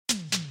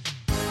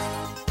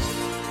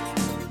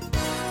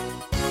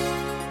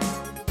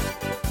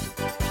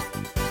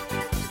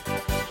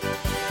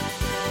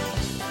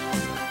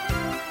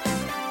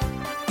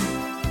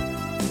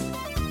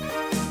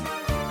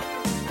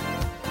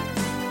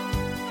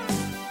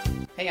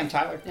Hey, I'm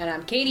Tyler. And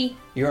I'm Katie.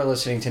 You are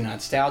listening to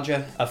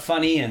Nostalgia, a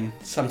funny and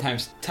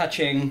sometimes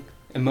touching,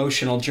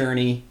 emotional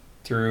journey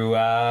through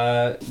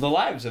the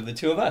lives of the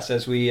two of us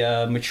as we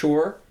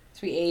mature,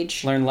 As we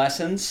age. learn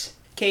lessons.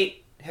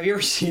 Kate, have you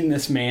ever seen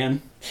this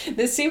man?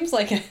 This seems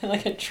like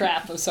a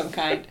trap of some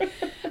kind.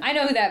 I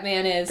know who that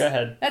man is. Go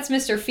ahead. That's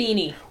Mr.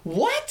 Feeney.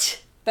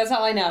 What? That's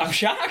all I know. I'm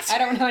shocked. I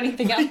don't know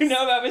anything What else. do you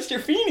know about Mr.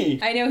 Feeney?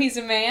 I know he's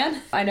a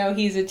man. I know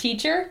he's a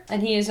teacher.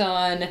 And he is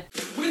on...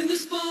 When the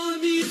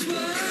spawn meets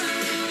world,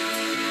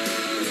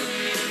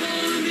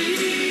 spawn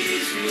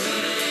meets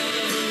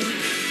world.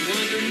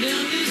 Wandering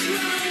down this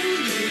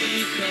road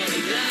we call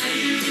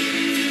life.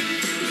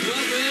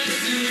 What we're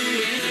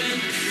doing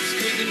is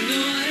kicking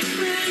all our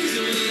friends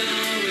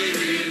along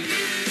with it.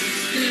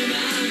 Still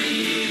by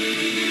me.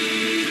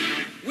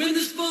 When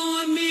the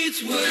spawn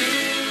meets world.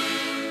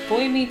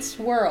 Boy Meets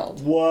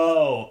World.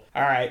 Whoa.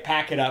 All right,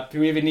 pack it up.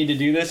 Do we even need to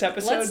do this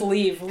episode? Let's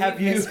leave.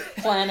 Have you... this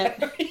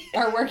planet.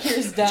 Our work here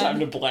is done. Time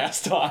to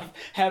blast off.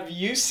 Have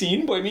you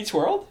seen Boy Meets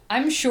World?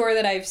 I'm sure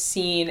that I've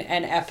seen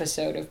an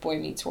episode of Boy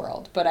Meets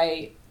World, but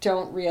I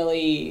don't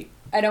really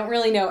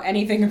know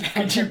anything about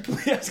it.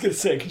 I was going to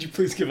say, could you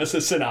please give us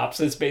a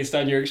synopsis based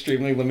on your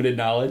extremely limited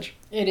knowledge?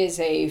 It is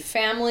a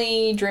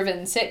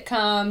family-driven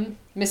sitcom.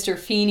 Mr.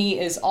 Feeney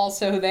is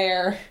also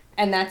there,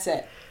 and that's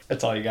it.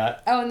 That's all you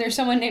got? Oh, and there's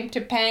someone named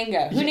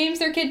Topanga. Who names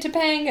their kid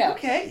Topanga?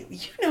 Okay,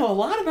 you know a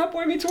lot about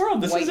Boy Meets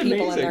World. This White is amazing.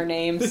 people and their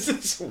names.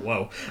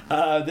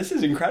 This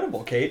is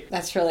incredible, Kate.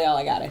 That's really all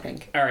I got, I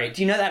think. All right,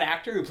 do you know that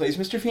actor who plays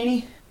Mr.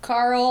 Feeney?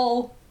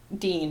 Carl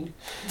Dean.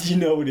 Do you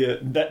know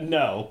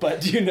no,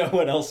 but do you know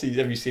what else have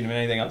you seen him in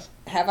anything else?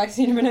 Have I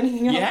seen him in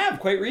anything else? You have,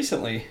 quite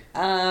recently.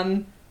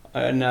 In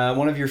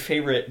one of your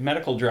favorite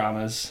medical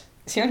dramas.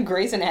 Is he on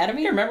Grey's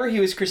Anatomy? You remember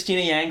he was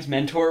Christina Yang's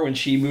mentor when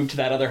she moved to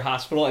that other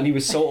hospital, and he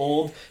was so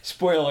old.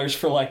 Spoilers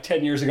for like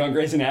 10 years ago on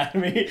Grey's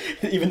Anatomy.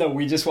 Even though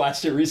we just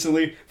watched it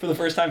recently for the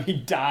first time, he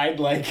died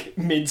like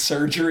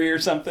mid-surgery or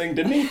something,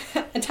 didn't he?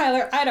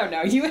 Tyler, I don't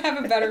know. You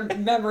have a better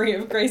memory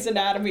of Grey's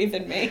Anatomy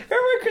than me.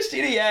 Remember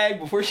Christina Yang,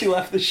 before she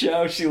left the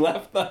show, she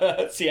left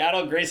the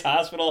Seattle Grace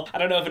Hospital. I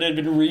don't know if it had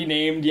been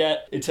renamed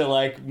yet into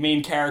like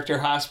main character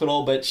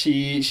hospital, but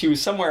she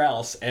was somewhere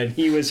else, and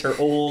he was her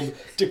old,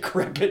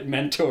 decrepit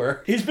mentor.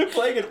 He's been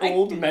playing an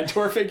old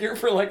mentor figure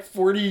for like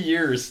 40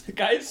 years. The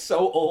guy is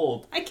so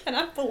old. I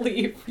cannot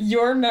believe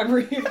your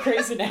memory of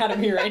Grey's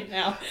Anatomy right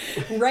now.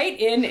 Write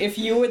in if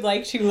you would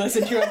like to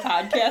listen to a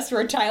podcast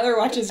where Tyler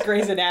watches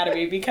Grey's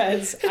Anatomy,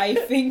 because I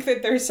think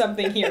that there's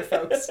something here,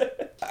 folks.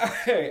 All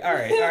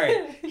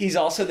right. He's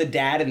also the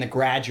dad in The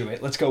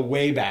Graduate. Let's go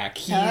way back.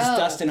 He's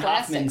Dustin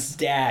Hoffman's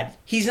dad.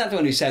 He's not the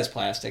one who says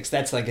plastics.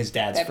 That's like his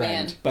dad's That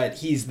friend. man. But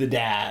he's the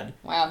dad.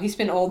 Wow, he's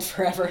been old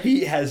forever.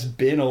 He has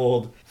been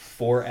old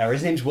forever.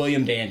 His name's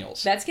William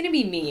Daniels. That's going to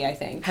be me, I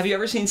think. Have you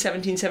ever seen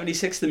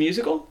 1776, the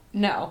musical?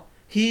 No.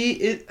 He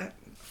is...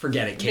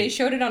 Forget it, They Kate.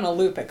 showed it on a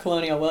loop at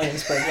Colonial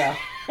Williamsburg, though.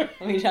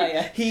 Let me tell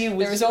you.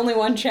 There was only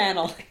one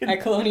channel at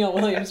Colonial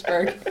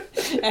Williamsburg,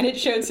 and it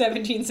showed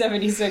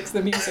 1776,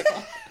 the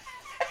musical.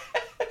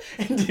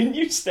 And didn't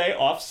you stay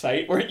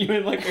off-site? Weren't you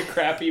in like a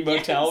crappy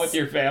motel Yes. with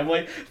your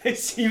family?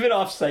 Even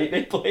off-site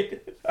they played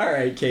it. All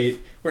right, Kate.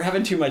 We're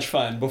having too much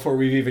fun before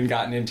we've even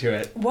gotten into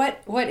it. What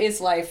is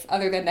life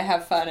other than to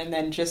have fun and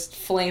then just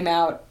flame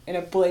out in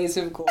a blaze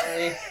of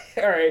glory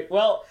All right,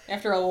 well...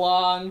 after a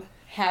long,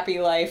 happy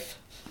life?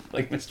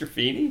 Like Mr.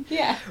 Feeney?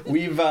 Yeah.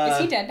 We've, Is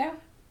he dead now?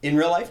 In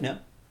real life, no.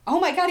 Oh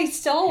my god, he's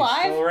still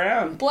alive? He's still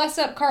around. Bless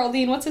up Carl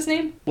Dean. What's his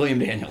name? William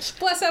Daniels.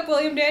 Bless up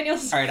William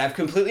Daniels. All right, I've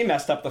completely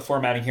messed up the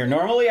formatting here.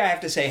 Normally I have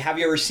to say, have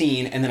you ever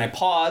seen? And then I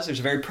pause. There's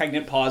a very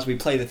pregnant pause. We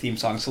play the theme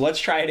song. So let's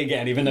try it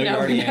again, even though you No,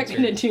 already we're not answered.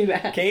 going to do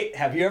that. Kate,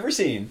 have you ever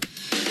seen?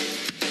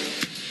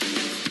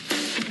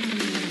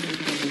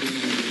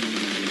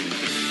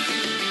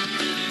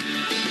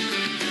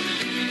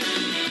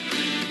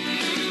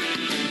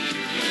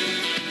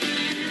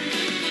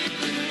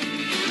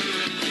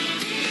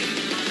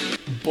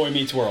 Boy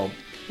Meets World.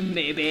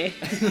 Maybe.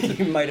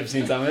 You might have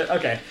seen some of it.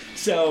 Okay,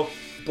 so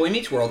Boy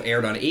Meets World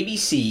aired on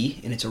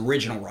ABC in its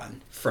original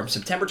run from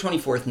September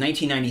 24th,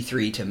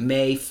 1993 to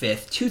May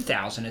 5th,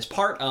 2000 as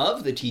part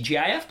of the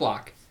TGIF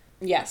block.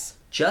 Yes.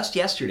 Just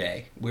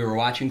yesterday, we were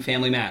watching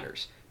Family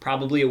Matters.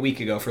 Probably a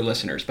week ago for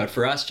listeners, but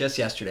for us, just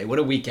yesterday. What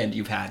a weekend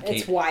you've had, Kate.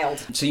 It's wild.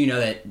 So you know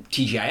that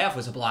TGIF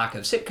was a block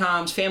of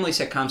sitcoms, family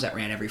sitcoms that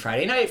ran every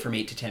Friday night from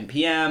 8 to 10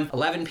 p.m.,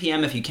 11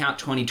 p.m. if you count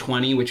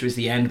 2020, which was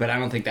the end, but I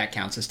don't think that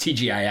counts as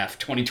TGIF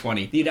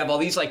 2020. You'd have all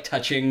these like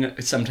touching,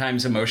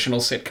 sometimes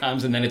emotional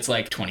sitcoms, and then it's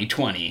like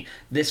 2020.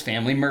 This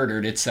family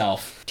murdered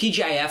itself.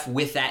 TGIF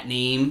with that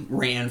name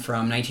ran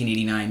from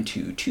 1989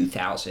 to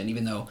 2000,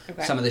 even though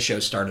some of the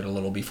shows started a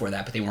little before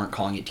that, but they weren't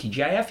calling it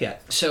TGIF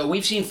yet. So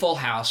we've seen Full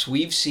House,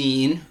 we've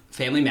seen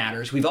Family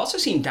Matters, we've also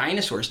seen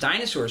Dinosaurs.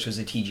 Dinosaurs was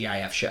a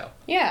TGIF show.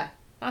 Yeah.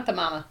 Not the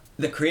mama.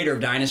 The creator of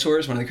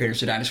Dinosaurs, one of the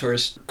creators of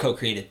Dinosaurs,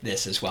 co-created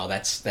this as well.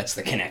 That's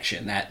the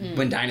connection. That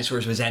when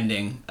Dinosaurs was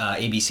ending,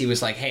 ABC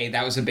was like, hey,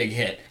 that was a big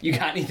hit. You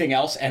got anything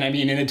else? And I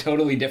mean, in a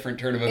totally different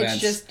turn of events.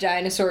 It's just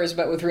dinosaurs,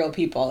 but with real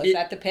people. Is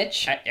that the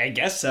pitch? I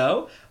guess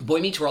so. Boy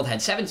Meets World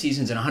had 7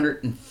 seasons and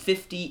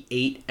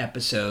 158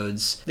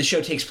 episodes. The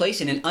show takes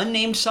place in an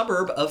unnamed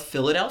suburb of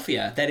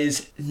Philadelphia. That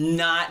is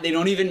not, they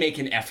don't even make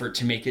an effort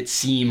to make it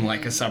seem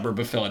like a suburb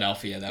of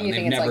Philadelphia, though. You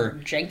think it's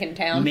like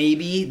Jenkintown?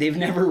 Maybe. They've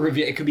never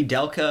revealed. It could be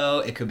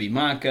Delco, it could be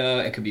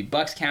Monco, it could be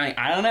Bucks County.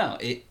 I don't know.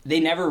 They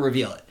never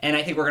reveal it. And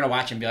I think we're going to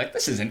watch and be like,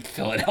 this isn't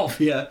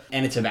Philadelphia.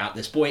 And it's about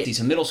this boy. He's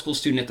a middle school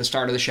student at the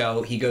start of the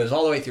show. He goes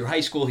all the way through high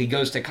school. He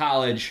goes to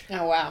college.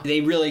 Oh, wow.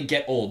 They really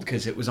get old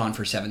because it was on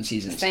for 7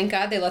 seasons. Thank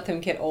God they let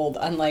them get old,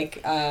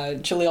 unlike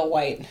Jaleel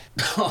White.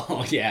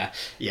 Oh, yeah.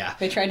 Yeah.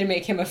 They tried to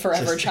make him a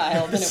forever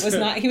child, and it was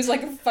not. He was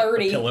like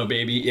 30. Pillow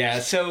baby. Yeah.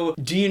 So,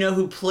 do you know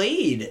who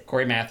played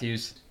Corey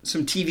Matthews?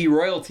 Some TV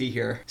royalty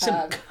here.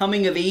 Some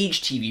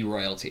coming-of-age TV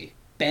royalty.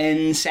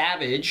 Ben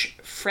Savage,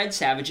 Fred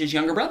Savage's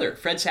younger brother.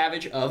 Fred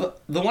Savage of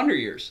The Wonder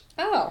Years.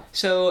 Oh.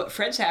 So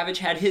Fred Savage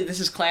had his, this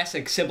is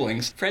classic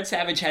siblings, Fred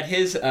Savage had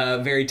his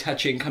very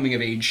touching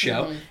coming-of-age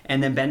show,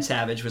 and then Ben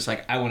Savage was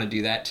like, I want to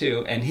do that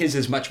too. And his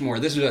is much more,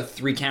 this is a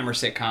 3-camera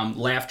sitcom,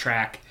 laugh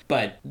track,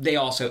 but they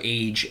also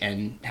age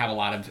and have a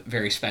lot of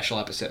very special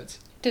episodes.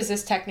 Does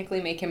this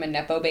technically make him a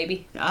Nepo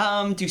baby?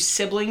 Do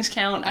siblings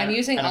count? I'm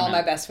using all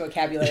my best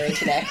vocabulary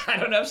today. I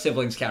don't know if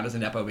siblings count as a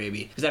Nepo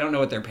baby, because I don't know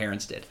what their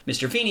parents did.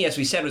 Mr. Feeney, as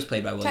we said, was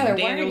played by William Tyler,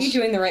 Daniels. why aren't you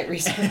doing the right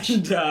research?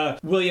 And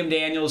William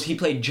Daniels, he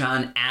played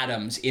John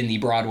Adams in the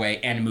Broadway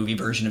and movie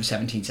version of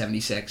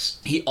 1776.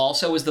 He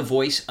also was the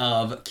voice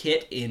of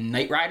Kit in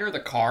Knight Rider,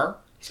 the car.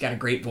 He's got a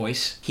great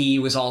voice. He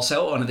was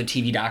also one of the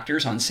TV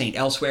doctors on St.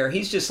 Elsewhere.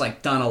 He's just,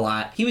 like, done a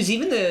lot. He was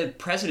even the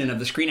president of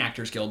the Screen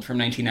Actors Guild from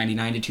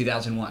 1999 to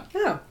 2001.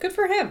 Oh, good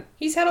for him.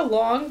 He's had a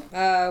long,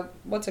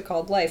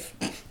 life.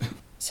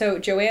 So,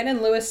 Joanne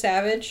and Louis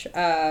Savage,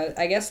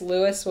 I guess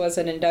Louis was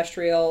an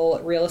industrial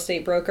real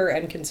estate broker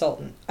and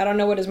consultant. I don't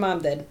know what his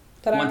mom did.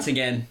 Once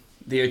again,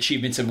 the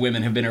achievements of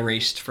women have been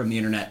erased from the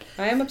internet.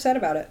 I am upset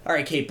about it. All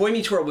right, Kate. Boy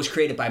Meets World was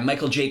created by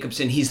Michael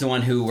Jacobson. He's the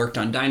one who worked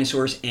on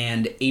Dinosaurs,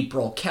 and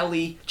April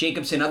Kelly.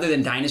 Jacobson, other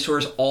than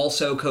Dinosaurs,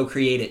 also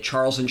co-created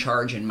Charles in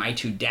Charge and My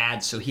Two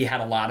Dads, so he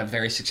had a lot of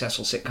very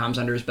successful sitcoms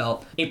under his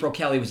belt. April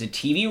Kelly was a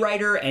TV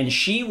writer, and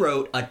she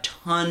wrote a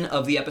ton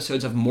of the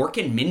episodes of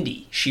Mork and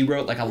Mindy. She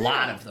wrote, like, a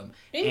lot of them.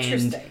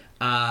 Interesting.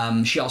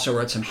 And she also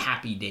wrote some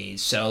Happy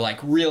Days, so, like,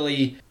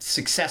 really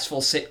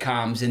successful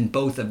sitcoms in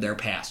both of their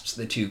pasts,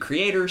 the two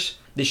creators.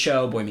 The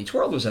show, Boy Meets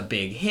World, was a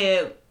big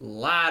hit. A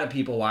lot of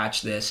people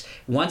watched this.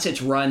 Once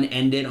its run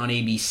ended on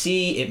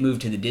ABC, it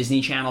moved to the Disney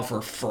Channel for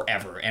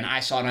forever. And I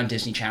saw it on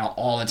Disney Channel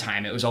all the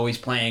time. It was always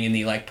playing in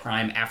the, like,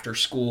 prime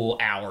after-school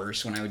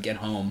hours when I would get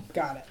home.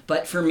 Got it.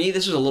 But for me,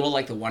 this was a little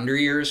like The Wonder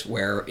Years,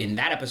 where in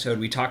that episode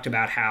we talked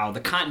about how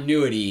the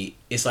continuity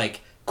is,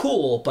 like,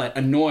 cool but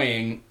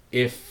annoying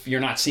if you're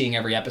not seeing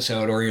every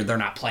episode or they're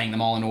not playing them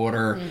all in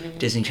order.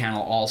 Disney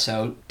Channel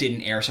also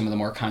didn't air some of the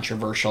more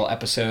controversial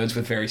episodes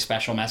with very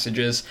special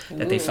messages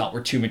that they felt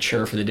were too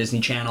mature for the Disney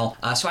Channel.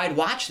 So I'd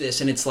watch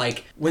this, and it's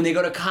like, when they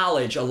go to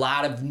college, a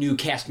lot of new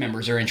cast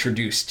members are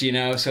introduced, you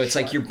know? So it's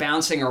like you're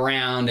bouncing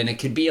around, and it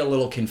could be a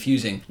little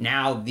confusing.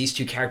 Now, these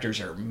two characters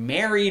are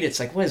married.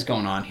 It's like, what is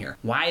going on here?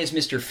 Why is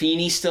Mr.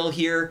 Feeney still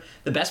here?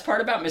 The best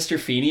part about Mr.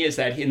 Feeney is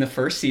that in the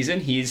first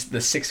season, he's the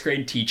 6th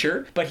grade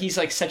teacher, but he's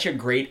like such a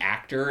great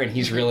actor, and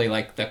he's really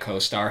like the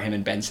co-star, him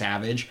and Ben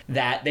Savage,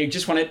 that they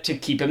just wanted to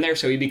keep him there,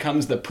 so he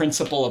becomes the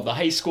principal of the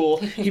high school.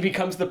 He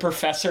becomes the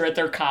professor at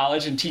their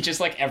college and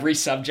teaches like every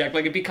subject.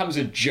 Like, it becomes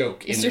a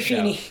joke in the show.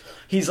 Feeney.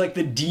 He's like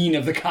the dean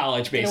of the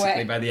college,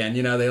 basically, by the end.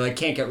 You know, they like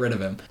can't get rid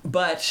of him.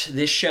 But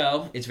this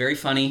show, it's very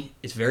funny.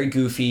 It's very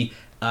goofy.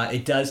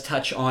 It does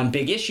touch on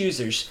big issues.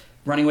 There's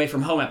running away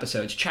from home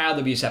episodes, child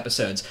abuse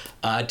episodes,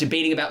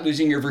 debating about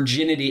losing your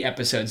virginity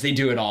episodes. They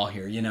do it all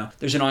here, you know.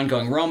 There's an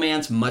ongoing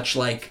romance, much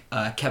like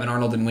Kevin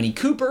Arnold and Winnie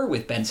Cooper,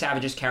 with Ben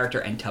Savage's character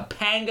and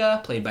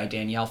Topanga, played by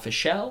Danielle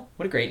Fishel.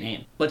 What a great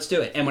name. Let's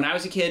do it. And when I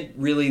was a kid,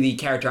 really the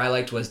character I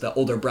liked was the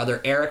older brother,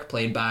 Eric,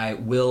 played by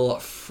Will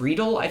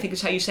Friedle, I think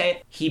is how you say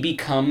it. He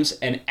becomes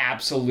an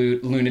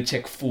absolute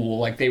lunatic fool.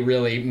 Like, they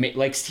really make,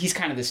 like, he's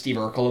kind of the Steve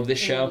Urkel of this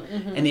show,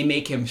 and they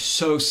make him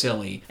so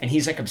silly. And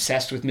he's like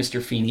obsessed with Mr.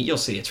 Feeney. You'll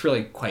see, it's really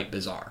quite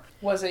bizarre.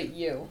 Was it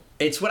you?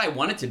 It's what I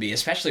want it to be,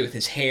 especially with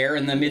his hair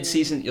in the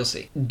mid-season. You'll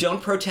see.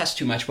 Don't protest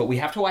too much, but we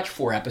have to watch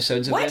 4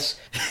 episodes of this.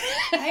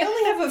 I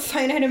only have a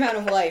finite amount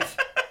of life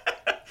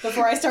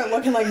before I start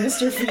looking like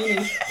Mr.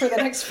 Feeney for the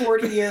next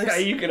 40 years. Yeah,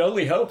 you can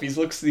only hope. He's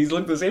looked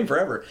the same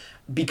forever.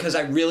 Because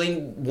I really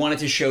wanted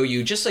to show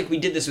you, just like we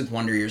did this with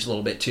Wonder Years a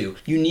little bit too,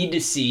 you need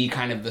to see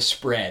kind of the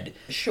spread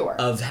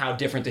of how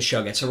different the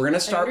show gets. So we're going to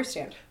start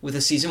with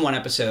a season 1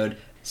 episode.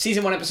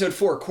 Season 1, Episode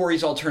 4,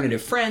 Corey's Alternative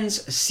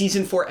Friends.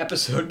 Season 4,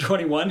 Episode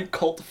 21,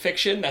 Cult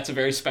Fiction. That's a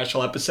very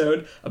special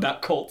episode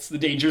about cults, the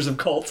dangers of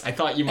cults. I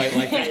thought you might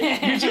like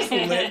that. You just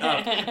lit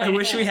up. I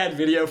wish we had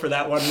video for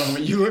that one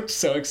moment. You looked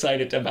so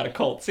excited about a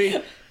cult. See?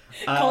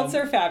 Cults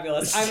are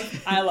fabulous.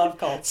 I love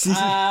cults.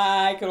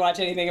 I could watch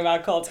anything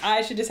about cults.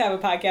 I should just have a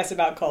podcast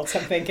about cults,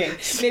 I'm thinking.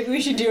 Maybe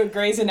we should do a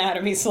Grey's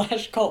Anatomy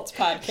 / cults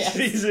podcast.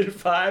 Season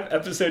 5,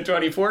 episode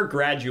 24,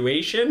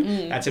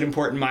 graduation. That's an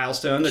important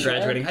milestone. They're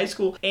graduating high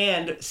school.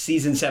 And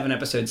season 7,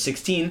 episode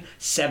 16,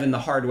 7 the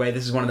Hard Way.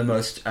 This is one of the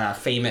most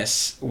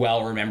famous,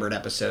 well-remembered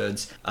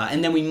episodes.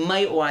 And then we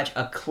might watch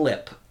a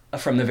clip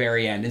from the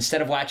very end.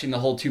 Instead of watching the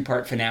whole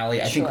 2-part finale,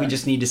 I think we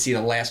just need to see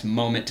the last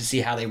moment to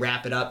see how they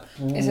wrap it up.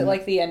 Is it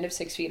like the end of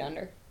 6 Feet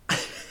Under?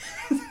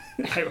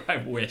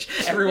 I wish.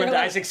 Everyone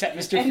dies except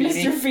Mr. And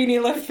Feeney. Mr. Feeney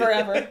lived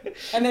forever.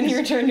 And then he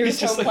returned to his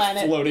He's just home like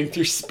planet. floating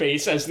through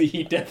space as the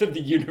heat death of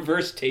the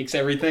universe takes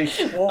everything.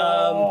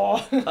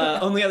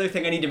 Only other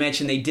thing I need to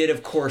mention, they did,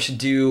 of course,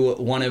 do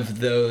one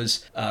of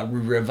those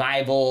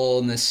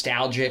revival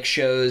nostalgic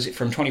shows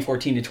from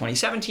 2014 to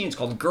 2017. It's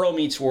called Girl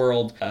Meets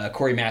World.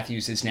 Corey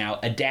Matthews is now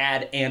a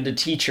dad and a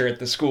teacher at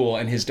the school,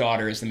 and his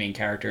daughter is the main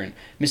character. And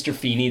Mr.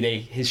 Feeney,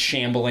 his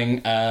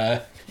shambling...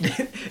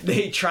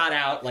 they trot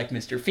out like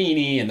Mr.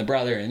 Feeney and the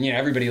brother, and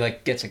everybody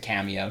like gets a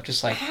cameo,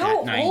 just like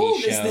How that 90s old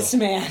show. is this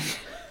man?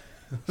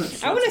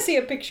 I want to see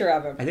a picture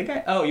of him. I think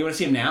Oh, you want to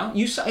see him now?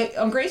 You saw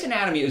on Grey's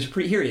Anatomy. It was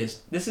pretty. Here he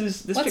is. This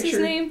What's picture. his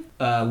name?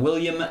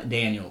 William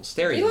Daniels.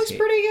 There he is. He looks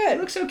pretty good. He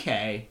looks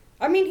okay.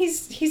 I mean,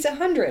 he's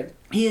 100.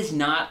 He is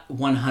not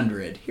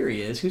 100. Here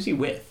he is. Who's he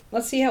with?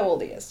 Let's see how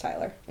old he is,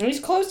 Tyler. And he's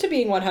close to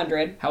being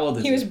 100. How old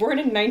is he? He was born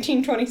in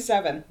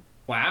 1927.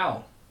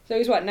 Wow. So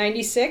he's what,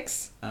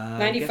 96?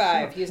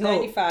 95. So. He's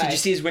 95. Did you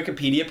see his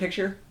Wikipedia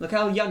picture? Look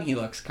how young he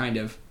looks, kind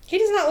of. He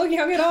does not look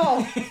young at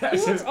all. He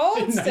looks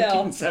old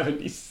still.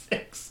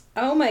 1976.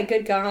 Oh my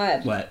good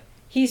God. What?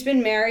 He's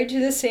been married to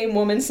the same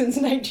woman since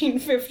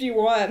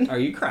 1951. Are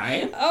you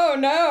crying? Oh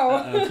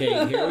no.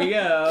 Okay, here we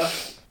go.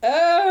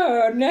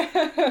 Oh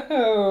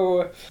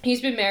no.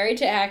 He's been married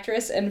to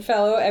actress and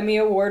fellow Emmy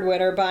Award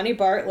winner Bonnie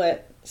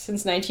Bartlett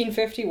since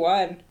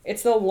 1951.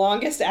 It's the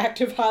longest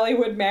active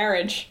Hollywood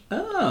marriage.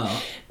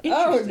 Oh.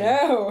 Oh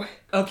no.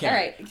 Okay. All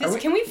right.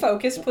 Can we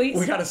focus, please?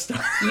 We gotta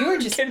start. You were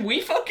just. Can we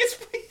focus,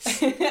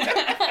 please?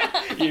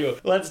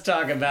 Let's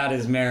talk about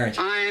his marriage.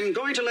 I'm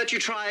going to let you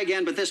try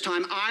again, but this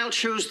time I'll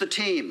choose the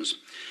teams.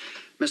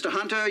 Mr.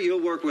 Hunter,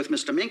 you'll work with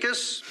Mr.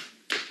 Minkus.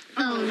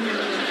 Oh,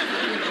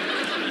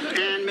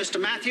 no. And Mr.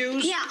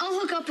 Matthews. Yeah, I'll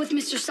hook up with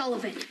Mr.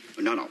 Sullivan.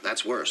 No,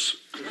 that's worse.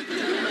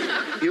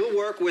 You'll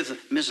work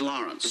with Miss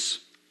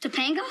Lawrence.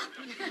 Topanga?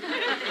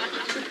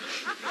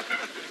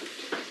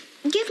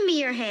 Give me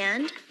your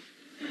hand.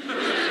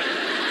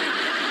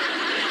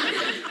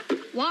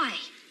 Why?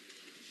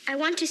 I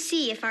want to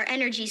see if our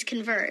energies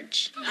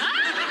converge.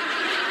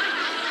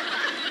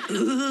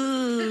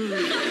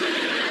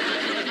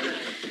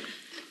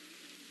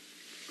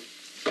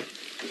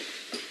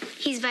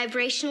 He's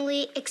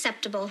vibrationally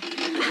acceptable.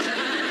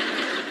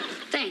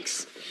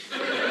 Thanks.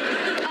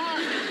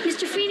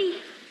 Mr. Feeney,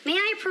 may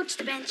I approach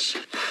the bench?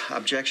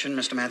 Objection,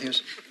 Mr.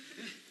 Matthews?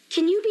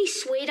 Can you be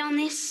swayed on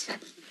this?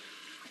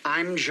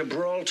 I'm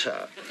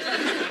Gibraltar.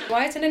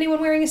 Why isn't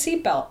anyone wearing a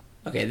seatbelt?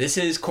 Okay, this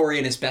is Corey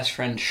and his best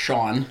friend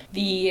Sean.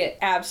 The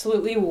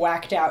absolutely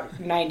whacked out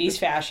 90s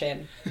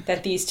fashion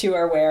that these two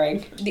are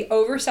wearing. The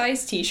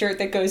oversized t-shirt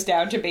that goes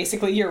down to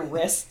basically your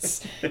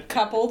wrists,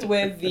 coupled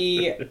with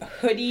the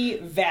hoodie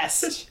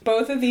vest.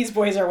 Both of these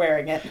boys are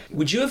wearing it.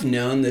 Would you have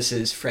known this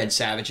is Fred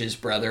Savage's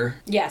brother?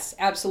 Yes,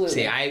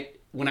 absolutely. See,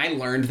 when I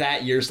learned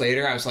that years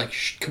later, I was like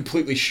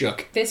completely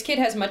shook. This kid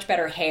has much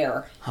better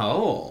hair.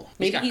 Oh,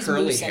 Maybe got he's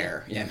curly moosing.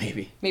 hair. Yeah,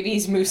 maybe. Maybe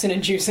he's moosing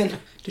and juicing.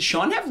 Does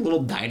Sean have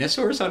little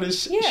dinosaurs on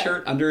his Yeah.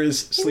 shirt under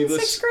his He's in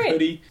sleeveless 6th grade.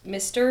 hoodie?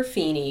 Mr.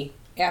 Feeney,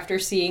 after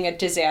seeing a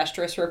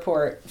disastrous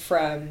report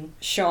from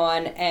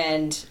Sean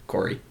and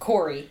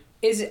Corey,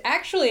 is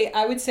actually,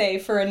 I would say,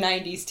 for a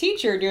 90s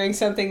teacher, doing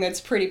something that's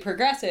pretty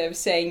progressive,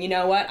 saying, you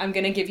know what, I'm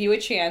going to give you a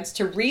chance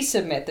to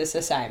resubmit this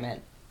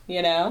assignment.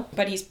 You know?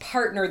 But he's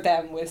partnered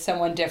them with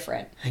someone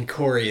different. And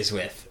Corey is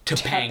with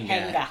Topanga,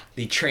 Topanga.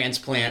 the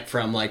transplant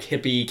from like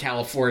hippie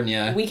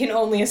California. We can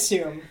only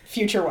assume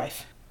future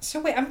wife. So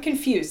wait, I'm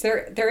confused.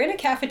 They're in a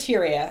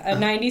cafeteria, a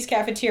 90s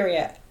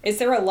cafeteria. Is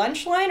there a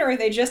lunch line, or are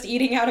they just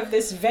eating out of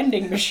this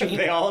vending machine?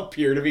 They all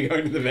appear to be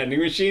going to the vending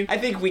machine. I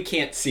think we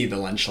can't see the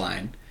lunch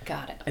line.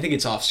 Got it. I think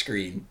it's off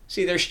screen.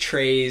 See, there's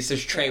trays,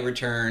 there's tray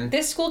return.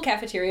 This school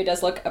cafeteria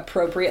does look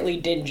appropriately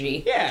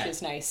dingy, Yeah. which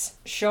is nice.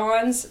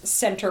 Sean's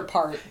center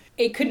part.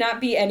 It could not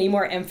be any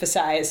more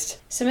emphasized.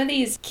 Some of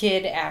these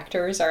kid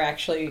actors are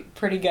actually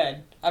pretty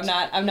good. I'm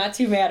not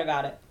too mad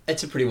about it.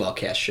 It's a pretty well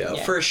cast show.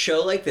 Yeah. For a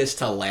show like this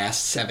to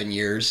last 7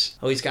 years,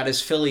 oh, he's got his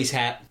Phillies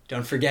hat.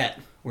 Don't forget,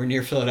 we're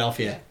near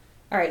Philadelphia.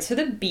 All right, so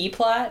the B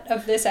plot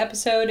of this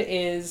episode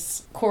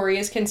is Corey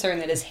is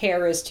concerned that his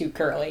hair is too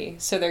curly,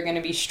 so they're going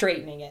to be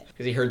straightening it.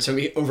 Because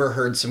he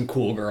overheard some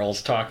cool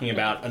girls talking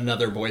about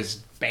another boy's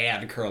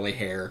bad curly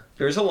hair.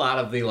 There's a lot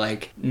of the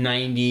like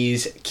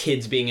 90s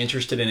kids being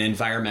interested in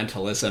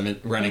environmentalism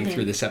running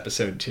through this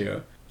episode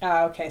too.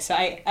 Oh, okay, so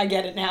I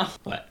get it now.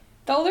 What?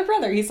 The older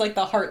brother, he's like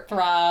the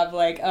heartthrob,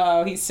 like,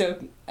 oh, he's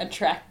so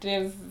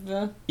attractive.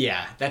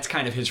 Yeah, that's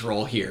kind of his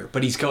role here,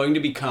 but he's going to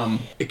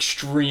become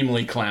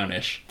extremely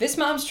clownish. This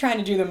mom's trying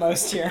to do the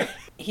most here.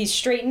 He's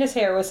straightened his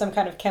hair with some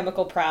kind of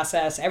chemical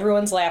process.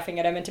 Everyone's laughing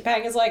at him, and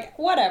Topanga's like,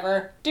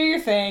 whatever, do your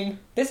thing.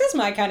 This is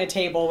my kind of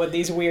table with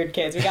these weird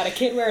kids. We got a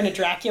kid wearing a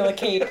Dracula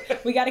cape.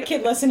 We got a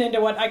kid listening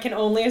to what I can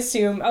only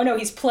assume. Oh no,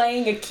 he's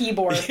playing a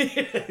keyboard.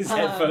 His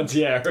headphones,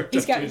 yeah.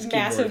 He's got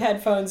massive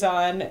headphones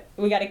on.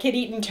 We got a kid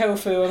eating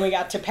tofu, and we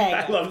got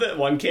Topanga. I love that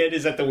one kid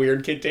is at the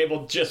weird kid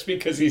table just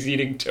because he's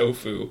eating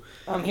tofu.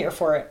 I'm here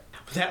for it.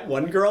 That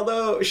one girl,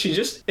 though, she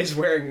just is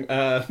wearing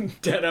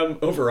denim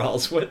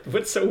overalls.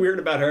 What's so weird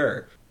about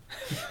her?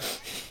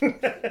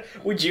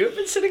 Would you have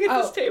been sitting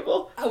at this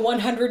table?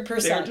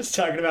 100%. They were just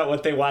talking about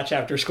what they watch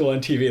after school on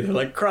TV. They're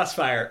like,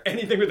 Crossfire,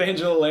 anything with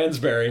Angela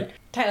Lansbury.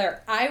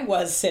 Tyler, I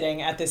was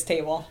sitting at this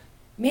table.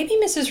 Maybe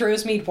Mrs.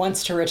 Rosemead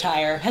wants to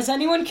retire. Has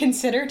anyone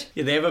considered?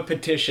 Yeah, they have a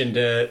petition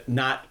to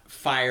not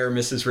fire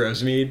Mrs.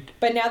 Rosemead.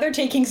 But now they're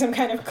taking some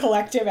kind of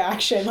collective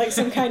action, like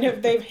some kind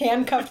of, they've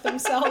handcuffed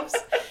themselves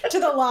to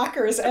the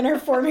lockers and are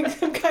forming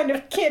some kind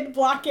of kid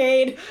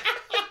blockade.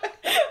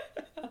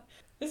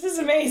 This is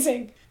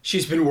amazing.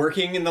 She's been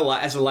working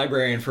as a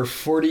librarian for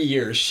 40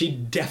 years. She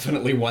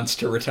definitely wants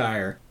to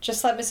retire.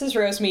 Just let Mrs.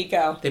 Rosemead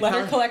go. Let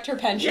her collect her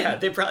pension. Yeah,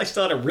 they probably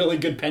still had a really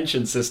good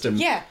pension system.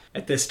 Yeah.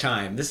 At this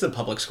time. This is a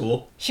public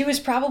school. She was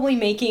probably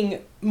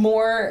making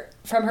more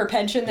from her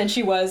pension than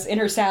she was in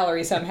her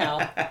salary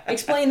somehow.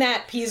 Explain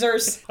that,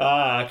 Peasers.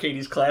 Ah,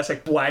 Katie's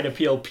classic wide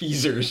appeal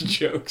Peasers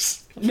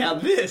jokes. Now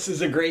this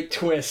is a great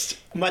twist.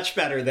 Much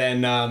better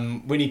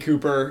than Winnie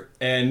Cooper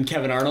and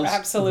Kevin Arnold's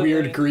Absolutely.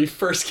 weird grief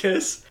first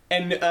kiss.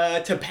 And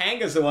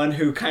Topanga's the one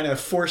who kind of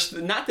forced,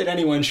 not that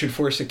anyone should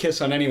force a kiss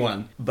on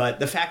anyone, but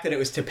the fact that it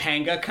was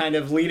Topanga kind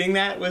of leading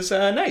that was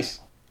nice.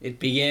 It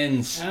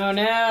begins. Oh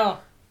no.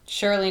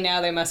 Surely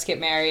now they must get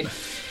married.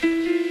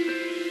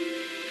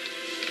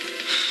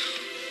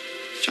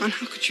 John,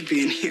 how could you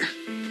be in here?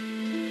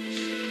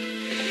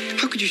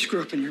 How could you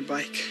screw up on your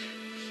bike?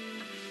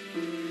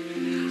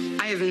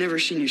 I have never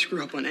seen you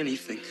screw up on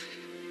anything.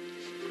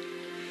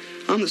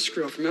 I'm the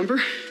screw up,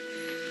 remember?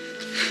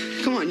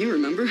 Come on, you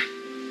remember.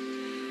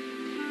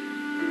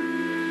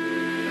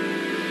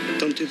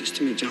 Don't do this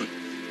to me, John.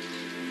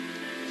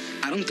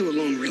 I don't do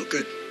alone real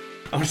good.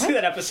 I want to see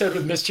that episode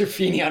with Mr.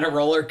 Feeney on a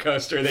roller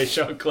coaster they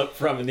show a clip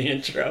from in the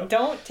intro.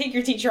 Don't take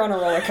your teacher on a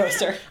roller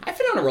coaster. I've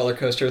been on a roller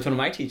coaster with one of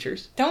my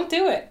teachers. Don't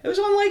do it. It was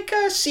on, like,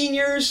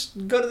 seniors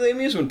go to the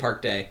amusement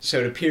park day.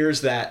 So it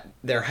appears that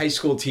their high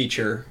school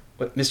teacher,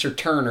 Mr.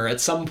 Turner, at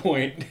some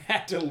point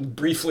had to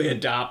briefly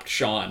adopt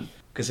Sean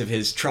because of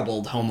his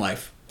troubled home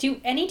life.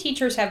 Do any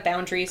teachers have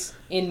boundaries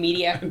in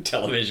media?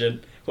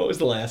 Television. What was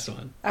the last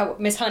one? Oh,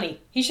 Miss Honey.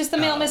 He's just the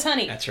male Miss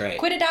Honey. That's right.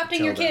 Quit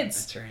adopting your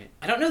kids. That's right.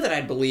 I don't know that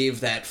I'd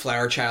believe that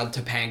Flower Child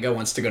Topanga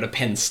wants to go to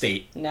Penn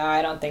State. No,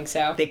 I don't think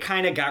so. They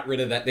kind of got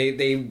rid of that.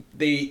 They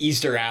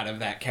eased her out of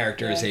that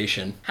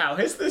characterization. Yeah. How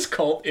has this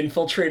cult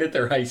infiltrated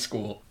their high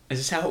school? Is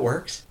this how it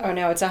works? Oh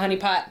no, it's a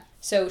honeypot.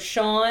 So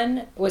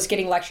Sean was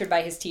getting lectured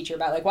by his teacher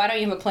about, like, why don't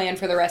you have a plan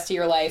for the rest of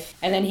your life?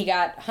 And then he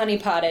got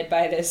honeypotted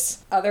by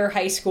this other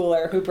high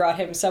schooler who brought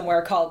him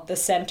somewhere called the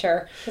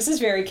Center. This is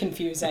very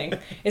confusing.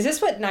 Is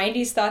this what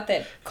 90s thought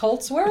that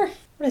cults were?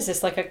 What is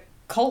this, like a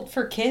cult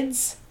for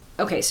kids?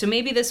 Okay, so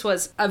maybe this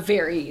was a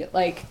very,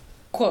 like,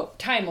 quote,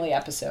 timely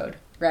episode,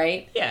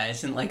 right? Yeah,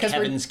 isn't like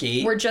Heaven's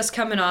Gate. We're just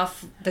coming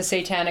off the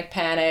Satanic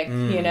Panic,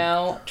 you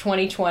know?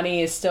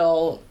 2020 is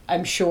still,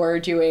 I'm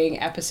sure, doing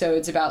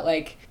episodes about,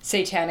 like,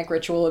 satanic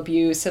ritual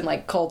abuse and,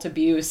 like, cult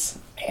abuse.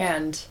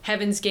 And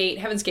Heaven's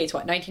Gate's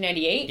what,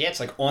 1998? Yeah, it's,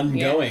 like,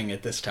 ongoing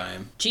at this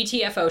time.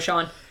 GTFO,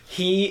 Sean.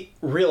 He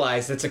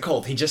realized it's a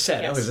cult. He just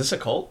said, Yes. oh, is this a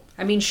cult?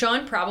 I mean,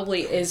 Sean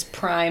probably is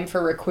prime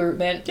for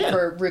recruitment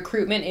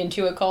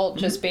into a cult,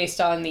 just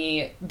based on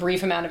the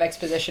brief amount of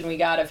exposition we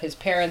got of his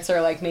parents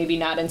are, like, maybe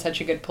not in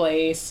such a good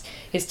place.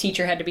 His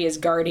teacher had to be his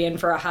guardian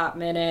for a hot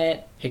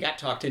minute. He got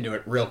talked into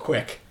it real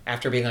quick.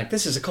 After being like,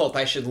 this is a cult,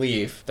 I should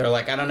leave. They're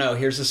like, I don't know,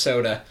 here's a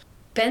soda.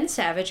 Ben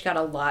Savage got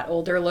a lot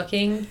older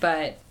looking,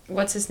 but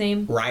what's his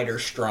name? Ryder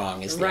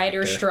Strong is the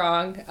Ryder actor.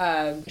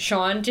 Strong.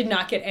 Sean did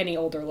not get any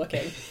older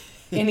looking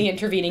in the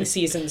intervening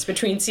seasons,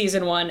 between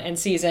season 1 and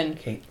season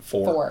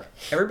 4.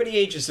 Everybody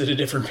ages at a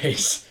different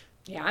pace.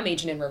 Yeah, I'm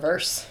aging in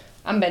reverse.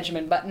 I'm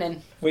Benjamin Buttonin.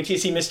 Wait till you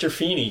see Mr.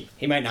 Feeney.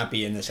 He might not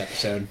be in this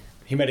episode.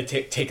 He might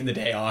have taken the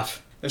day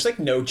off. There's, like,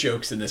 no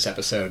jokes in this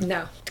episode.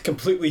 No. It's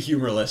completely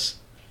humorless.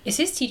 Is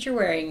his teacher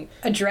wearing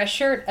a dress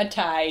shirt, a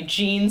tie,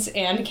 jeans,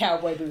 and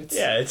cowboy boots?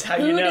 Yeah, it's how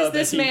you Who know does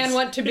this man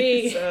want to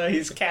be?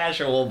 He's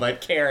casual but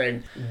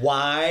caring.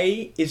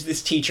 Why is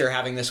this teacher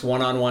having this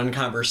one-on-one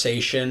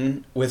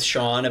conversation with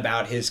Sean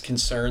about his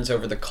concerns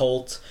over the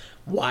cult?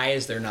 Why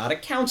is there not a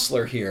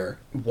counselor here?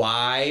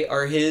 Why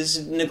are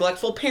his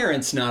neglectful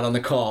parents not on the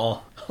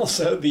call?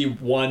 Also, the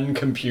one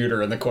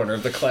computer in the corner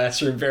of the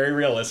classroom, very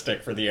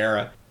realistic for the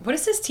era. What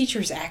is this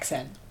teacher's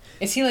accent?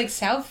 Is he, like,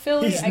 South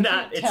Philly? It's I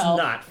can't tell.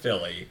 not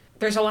Philly.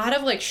 There's a lot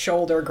of, like,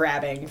 shoulder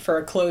grabbing for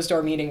a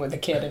closed-door meeting with a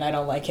kid, and I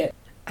don't like it.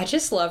 I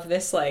just love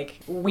this, like,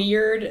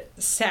 weird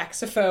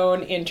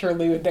saxophone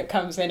interlude that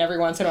comes in every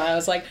once in a while. I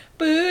was like,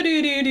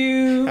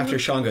 boo-doo-doo-doo. After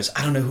Sean goes,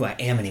 I don't know who I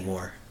am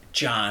anymore.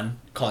 John,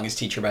 calling his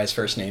teacher by his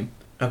first name.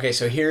 Okay,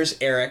 so here's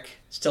Eric.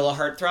 Still a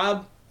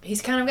heartthrob?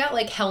 He's kind of got,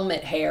 like,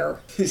 helmet hair.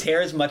 His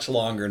hair is much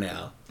longer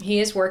now. He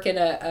is working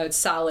a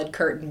solid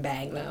curtain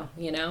bang, though,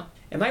 you know?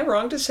 Am I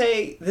wrong to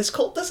say this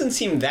cult doesn't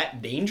seem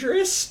that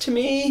dangerous to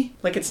me?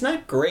 Like, it's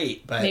not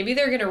great, but... Maybe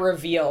they're gonna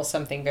reveal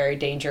something very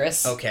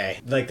dangerous. Okay,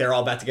 like they're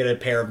all about to get a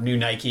pair of new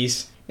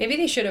Nikes. Maybe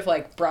they should have,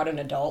 like, brought an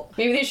adult.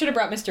 Maybe they should have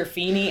brought Mr.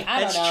 Feeney. I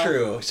don't know. That's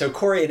true. So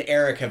Corey and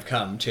Eric have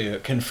come to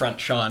confront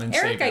Sean and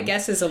save Eric, him. I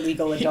guess, is a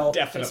legal adult.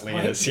 He at this definitely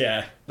point. is,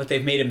 yeah. But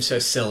they've made him so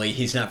silly,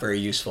 he's not very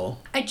useful.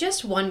 I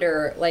just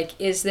wonder, like,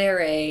 is there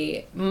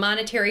a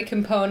monetary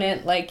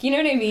component? Like, you know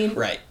what I mean?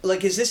 Right.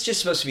 Like, is this just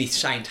supposed to be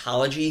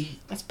Scientology?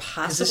 That's Because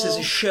possible. this is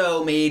a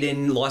show made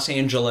in Los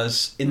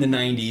Angeles in the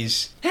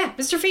 90s. Ha,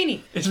 Mr.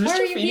 Feeney. Is Why Mr.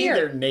 are you Feeney here?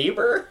 their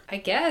neighbor? I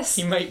guess.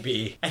 He might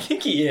be. I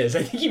think he is.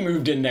 I think he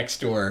moved in next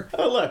door.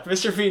 Oh, look,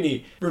 Mr.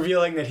 Feeney,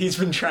 revealing that he's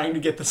been trying to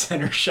get the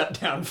center shut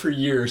down for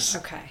years.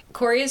 Okay.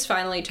 Corey has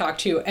finally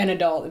talked to an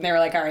adult, and they were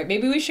like, all right,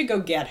 maybe we should go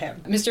get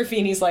him. Mr.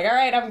 Feeney's like, all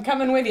right, I'm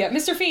coming with you.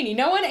 Mr. Feeney,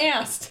 no one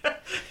asked.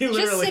 He Just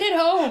literally sit at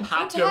home.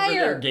 hopped I'm over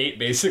their tired. gate,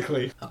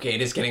 basically. Okay,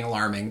 it is getting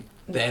alarming.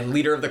 The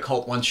leader of the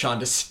cult wants Sean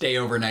to stay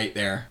overnight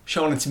there.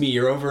 Sean, it's me,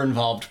 your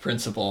over-involved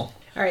principal.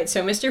 All right,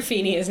 so Mr.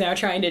 Feeney is now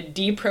trying to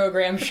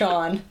deprogram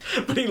Sean.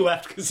 But he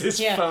left because his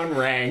Yeah. phone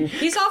rang.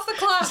 He's off the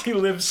clock. He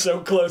lives so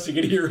close, he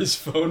could hear his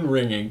phone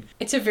ringing.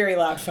 It's a very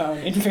loud phone,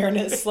 in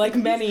fairness. Like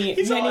many,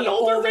 He's many an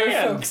older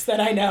man. folks that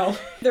I know.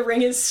 The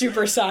ring is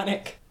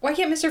supersonic. Why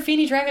can't Mr.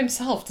 Feeney drive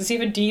himself? Does he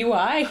have a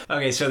DUI?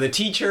 Okay, so the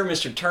teacher,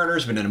 Mr.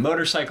 Turner's been in a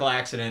motorcycle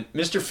accident.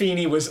 Mr.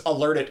 Feeney was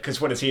alerted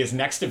because, what is he, his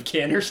next of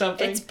kin or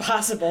something? It's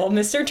possible.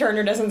 Mr.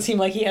 Turner doesn't seem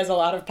like he has a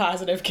lot of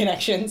positive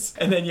connections.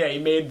 And then, yeah, he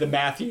made the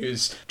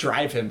Matthews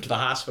drive him to the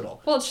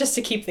hospital. Well, it's just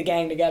to keep the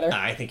gang together.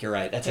 I think you're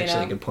right. That's You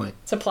actually know? a good point.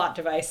 It's a plot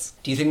device.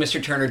 Do you think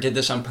Mr. Turner did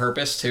this on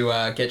purpose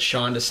to get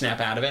Sean to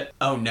snap out of it?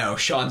 Oh no,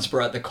 Sean's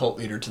brought the cult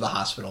leader to the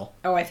hospital.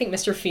 Oh, I think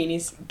Mr.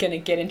 Feeney's gonna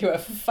get into a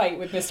fight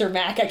with Mr.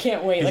 Mack. I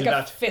can't wait. He's Like a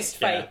about to- fist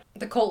yeah. fight.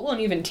 The cult won't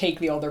even take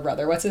the older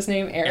brother. What's his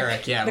name? Eric.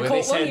 Eric, yeah. The well,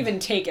 cult they won't said- even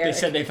take Eric. They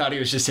said they thought he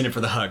was just in it for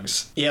the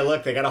hugs. Yeah,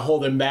 look, they gotta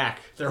hold him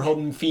back. They're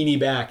holding Feeney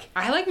back.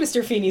 I like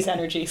Mr. Feeney's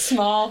energy.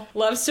 Small,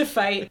 loves to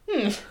fight.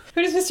 Who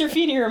does Mr.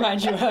 Feeney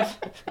remind you of?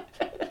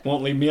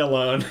 Won't leave me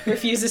alone.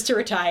 Refuses to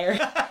retire.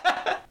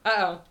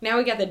 Uh-oh. Now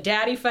we got the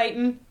daddy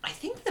fighting. I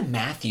think the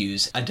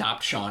Matthews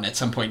adopt Sean at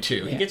some point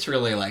too. He Yeah. gets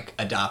really, like,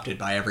 adopted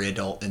by every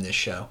adult in this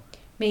show.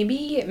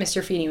 Maybe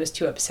Mr. Feeney was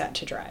too upset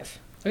to drive.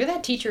 Look at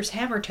that teacher's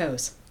hammer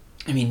toes.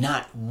 I mean,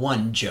 not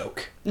one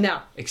joke. No.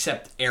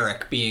 Except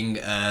Eric being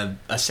a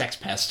sex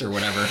pest or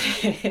whatever.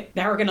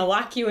 Now we're gonna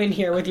lock you in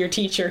here with your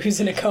teacher who's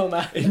in a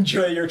coma.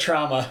 Enjoy your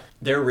trauma.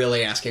 They're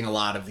really asking a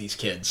lot of these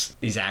kids,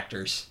 these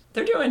actors.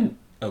 They're doing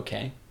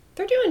okay.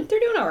 They're doing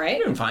all right.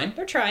 They're doing fine.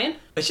 They're trying.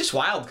 It's just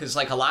wild because,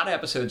 like, a lot of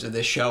episodes of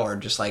this show are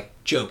just, like,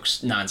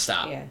 jokes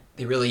nonstop. Yeah.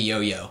 They really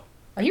yo-yo.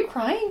 Are you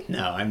crying?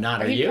 No, I'm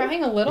not. Are you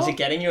crying a little? Is it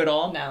getting you at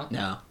all? No.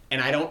 No.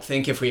 And I don't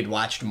think if we had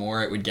watched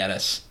more, it would get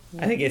us.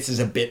 I think this is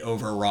a bit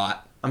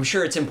overwrought. I'm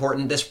sure it's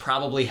important. This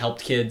probably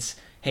helped kids.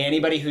 Hey,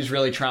 anybody who's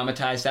really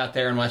traumatized out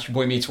there and watched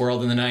Boy Meets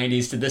World in the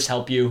 90s, did this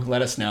help you?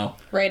 Let us know.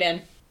 Right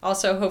in.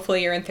 Also,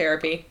 hopefully you're in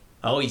therapy.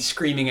 Oh, he's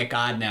screaming at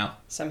God now.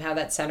 Somehow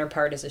that center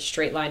part is a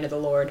straight line to the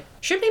Lord.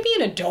 Should maybe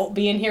an adult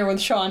be in here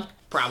with Sean?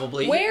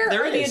 Probably. Where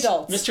There are the is.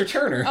 adults? Mr.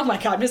 Turner. Oh my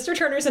god, Mr.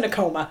 Turner's in a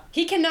coma.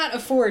 He cannot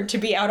afford to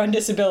be out on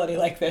disability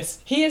like this.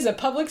 He is a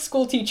public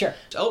school teacher.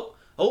 Oh,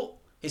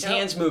 his Nope.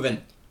 hand's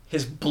moving.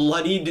 His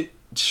bloodied,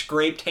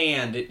 scraped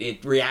hand,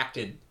 it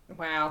reacted.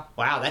 Wow.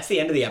 Wow, that's the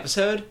end of the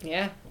episode?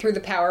 Yeah. Through the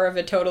power of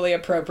a totally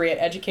appropriate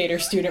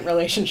educator-student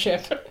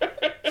relationship.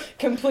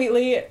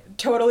 Completely,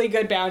 totally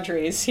good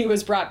boundaries. He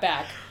was brought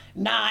back.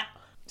 Not.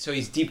 So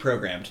he's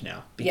deprogrammed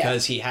now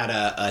because he had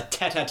a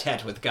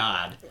tete-a-tete with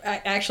God.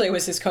 Actually, it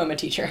was his coma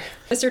teacher.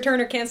 Mr.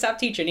 Turner can't stop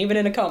teaching, even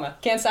in a coma.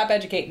 Can't stop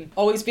educating.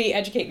 Always be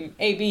educating.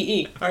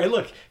 A-B-E. All right,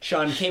 look,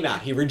 Sean came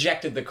out. He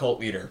rejected the cult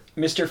leader.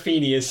 Mr.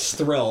 Feeney is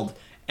thrilled,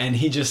 and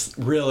he just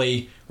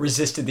really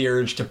resisted the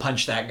urge to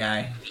punch that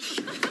guy.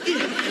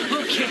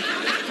 Okay,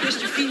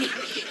 Mr. Feeney,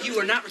 you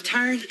are not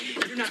retiring.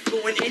 You're not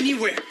going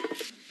anywhere.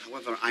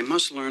 However, I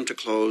must learn to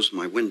close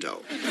my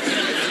window.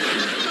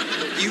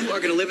 You are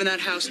going to live in that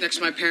house next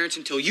to my parents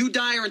until you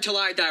die or until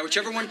I die,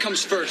 whichever one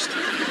comes first.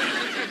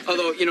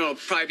 Although, you know, it'll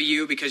probably be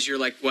you because you're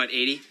like, what,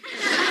 80?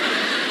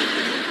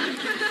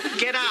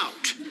 Get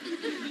out!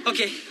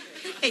 Okay.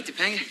 Hey,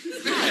 Topanga.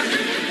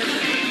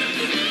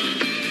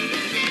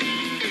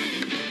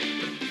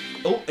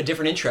 Oh, a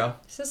different intro.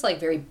 This is like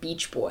very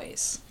Beach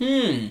Boys.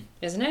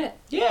 Isn't it?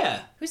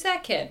 Yeah. Who's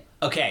that kid?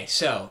 Okay,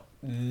 so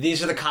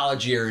these are the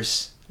college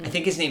years I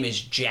think his name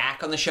is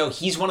Jack on the show.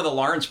 He's one of the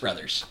Lawrence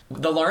brothers.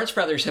 The Lawrence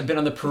brothers have been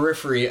on the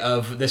periphery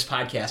of this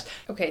podcast.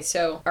 Okay,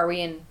 so are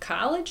we in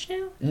college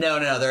now? No,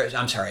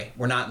 I'm sorry.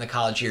 We're not in the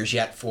college years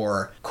yet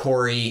for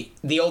Corey.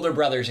 The older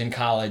brothers in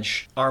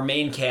college, our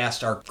main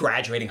cast are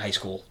graduating high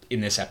school in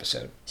this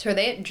episode. So are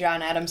they at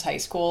John Adams High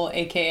School,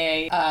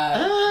 aka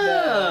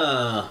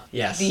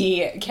yes.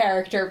 the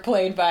character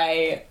played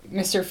by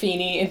Mr.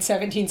 Feeney in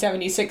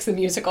 1776, the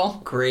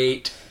musical?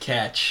 Great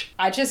catch.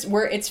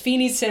 It's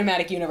Feeney's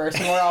cinematic universe,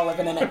 and we're all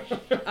living in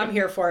it. I'm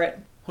here for it.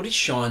 What is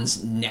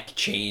Sean's neck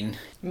chain?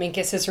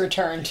 Minkus has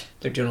returned.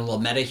 They're doing a little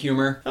meta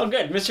humor. Oh,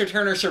 good. Mr.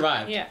 Turner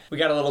survived. Yeah. We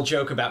got a little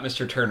joke about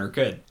Mr. Turner.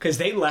 Good. Because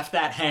they left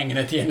that hanging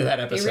at the end of that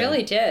episode. They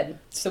really did.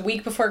 It's the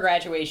week before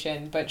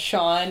graduation, but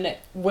Sean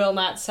will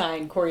not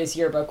sign Corey's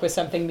yearbook with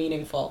something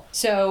meaningful.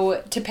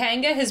 So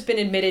Topanga has been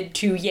admitted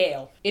to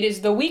Yale. It is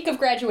the week of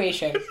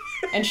graduation.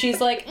 And she's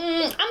like,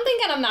 I'm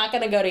thinking I'm not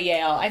going to go to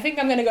Yale. I think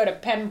I'm going to go to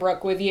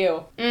Pembroke with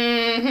you.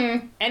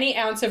 Any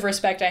ounce of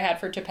respect I had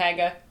for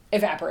Topanga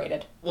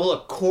evaporated. Well,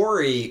 look,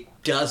 Corey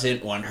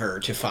doesn't want her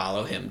to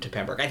follow him to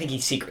Pembroke. I think he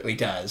secretly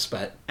does,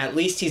 but at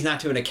least he's not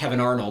doing a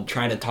Kevin Arnold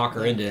trying to talk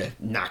her into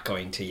not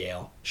going to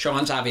Yale.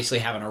 Sean's obviously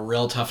having a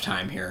real tough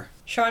time here.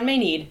 Sean may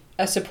need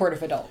a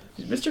supportive adult.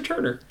 Mr.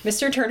 Turner.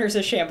 Mr. Turner's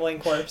a shambling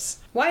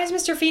corpse. Why is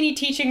Mr. Feeney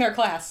teaching their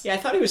class? Yeah, I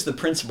thought he was the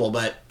principal,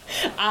 but...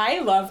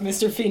 I love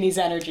Mr. Feeney's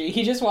energy.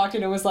 He just walked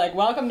in and was like,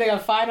 welcome to your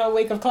final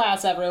week of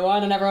class,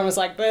 everyone. And everyone was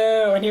like,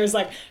 boo. And he was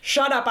like,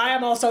 shut up, I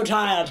am also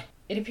tired.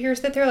 It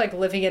appears that they're like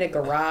living in a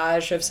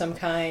garage of some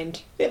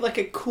kind. They have like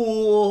a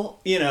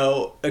cool,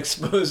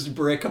 exposed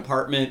brick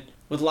apartment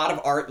with a lot of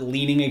art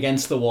leaning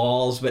against the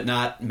walls, but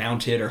not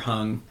mounted or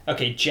hung.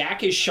 Okay,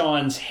 Jack is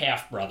Sean's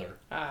half-brother,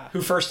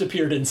 who first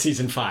appeared in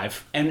season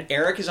 5. And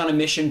Eric is on a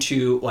mission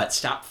to,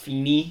 stop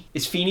Feeney?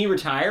 Is Feeney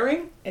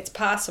retiring? It's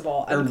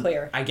possible.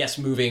 Unclear. I guess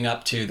moving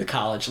up to the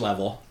college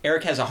level.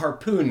 Eric has a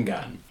harpoon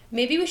gun.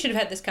 Maybe we should have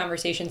had this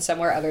conversation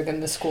somewhere other than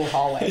the school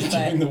hallway.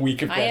 During the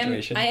week of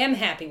graduation. I am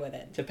happy with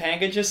it.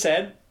 Topanga just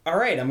said, all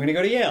right, I'm going to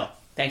go to Yale.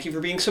 Thank you for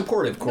being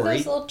supportive, Corey.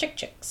 Those little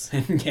chicks.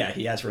 Yeah,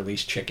 he has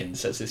released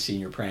chickens as his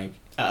senior prank.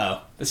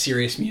 Uh-oh, the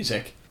serious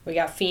music. We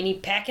got Feeney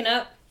packing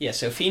up. Yeah,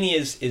 so Feeney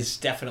is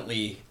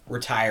definitely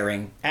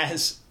retiring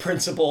as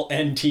principal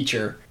and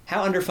teacher.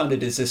 How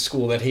underfunded is this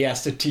school that he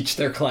has to teach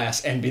their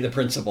class and be the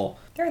principal?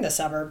 They're in the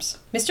suburbs.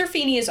 Mr.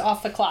 Feeney is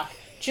off the clock.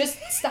 Just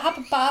stop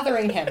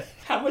bothering him.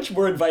 How much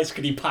more advice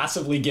could he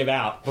possibly give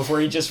out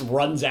before he just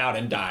runs out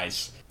and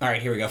dies? All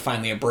right, here we go.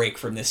 Finally, a break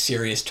from this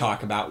serious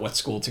talk about what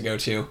school to go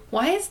to.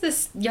 Why is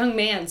this young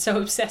man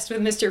so obsessed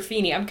with Mr.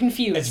 Feeney? I'm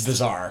confused. It's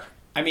bizarre.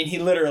 I mean, he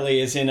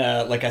literally is in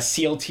a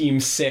SEAL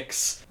Team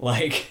 6,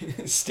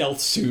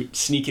 stealth suit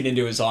sneaking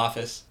into his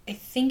office. I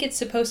think it's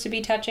supposed to be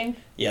touching.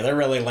 Yeah, they're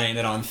really laying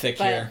it on thick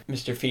here.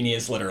 Mr. Feeney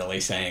is literally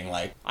saying,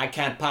 I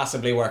can't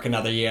possibly work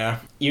another year.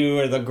 You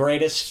are the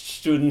greatest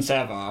students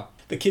ever.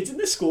 The kids in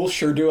this school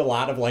sure do a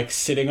lot of,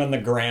 sitting on the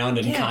ground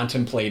and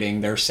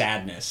contemplating their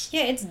sadness.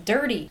 Yeah, it's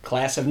dirty.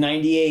 Class of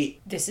 98.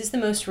 This is the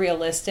most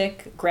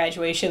realistic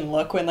graduation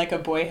look when, a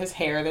boy has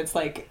hair that's,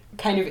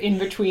 kind of in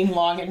between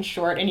long and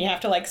short, and you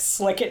have to,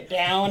 slick it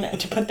down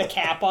to put the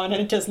cap on,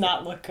 and it does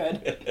not look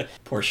good.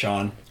 Poor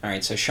Sean. All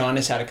right, so Sean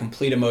has had a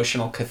complete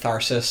emotional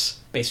catharsis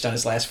based on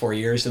his last 4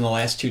 years in the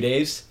last 2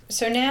 days.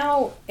 So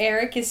now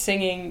Eric is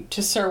singing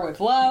To Sir With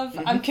Love.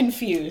 Mm-hmm. I'm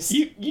confused.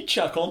 You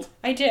chuckled.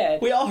 I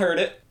did. We all heard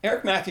it.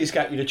 Eric Matthews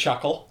got you to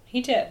chuckle. He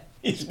did.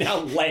 He's now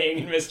laying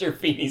in Mr.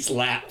 Feeney's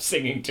lap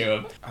singing to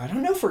him. I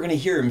don't know if we're going to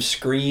hear him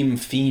scream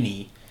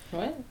Feeney.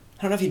 What?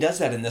 I don't know if he does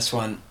that in this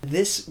one.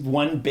 This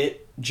one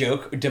bit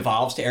joke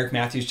devolves to Eric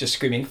Matthews just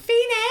screaming,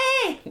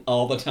 Feeney!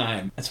 All the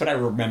time. That's what I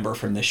remember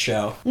from this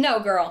show. No,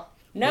 girl.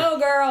 No,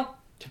 girl.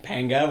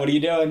 Topanga, what are you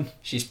doing?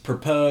 She's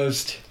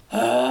proposed.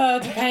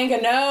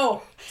 Topanga,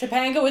 no.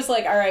 Topanga was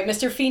like, all right,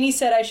 Mr. Feeney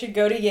said I should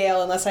go to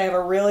Yale unless I have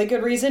a really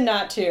good reason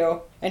not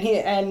to.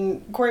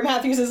 And Corey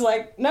Matthews is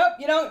like, nope,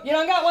 you don't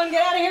got one.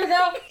 Get out of here,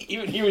 girl.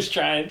 Even he was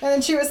trying. And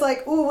then she was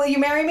like, ooh, will you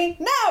marry me?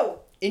 No.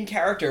 In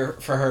character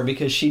for her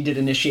because she did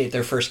initiate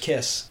their first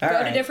kiss.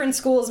 Go to different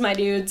schools, my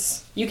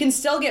dudes. You can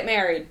still get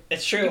married.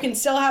 It's true. You can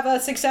still have a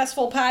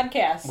successful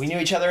podcast. We knew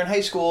each other in high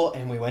school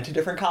and we went to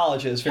different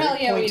colleges very Hell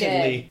yeah,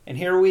 pointedly. we did. And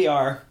here we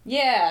are.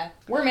 Yeah,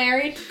 we're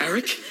married.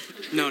 Eric?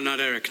 No, not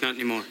Eric, not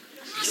anymore.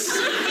 It's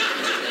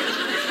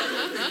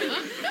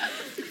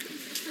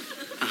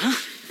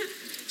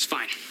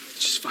fine. It's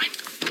just fine.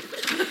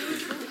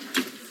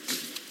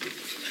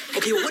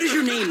 Okay, well, what is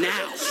your name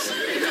now?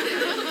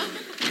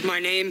 My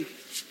name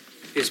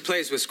is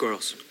Plays with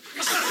Squirrels.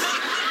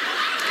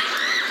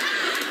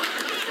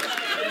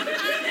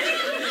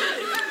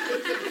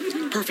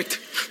 Perfect.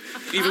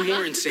 Even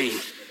more insane.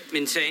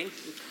 Insane?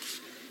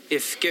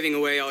 If giving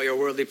away all your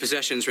worldly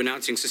possessions,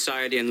 renouncing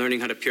society, and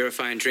learning how to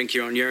purify and drink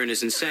your own urine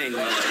is insane,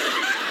 well...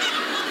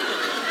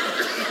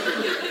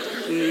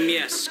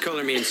 yes,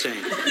 color me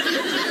insane.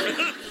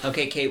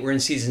 Okay, Kate, we're in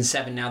season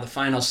 7 now, the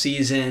final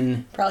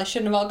season. Probably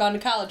shouldn't have all gone to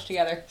college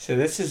together. So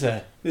this is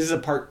a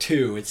part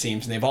 2, it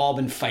seems, and they've all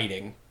been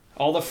fighting.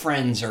 All the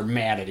friends are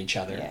mad at each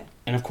other. Yeah.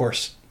 And of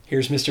course,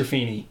 Here's Mr.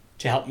 Feeney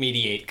to help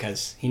mediate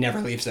because he never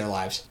leaves their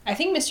lives. I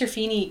think Mr.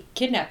 Feeney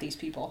kidnapped these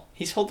people.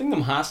 He's holding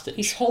them hostage.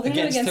 He's holding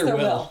them against their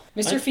will.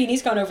 Mr.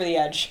 Feeney's gone over the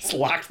edge. He's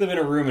locked them in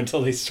a room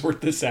until they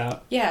sort this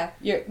out. Yeah,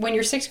 when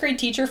your 6th grade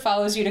teacher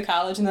follows you to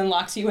college and then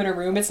locks you in a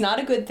room, it's not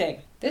a good thing.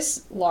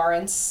 This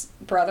Lawrence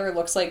brother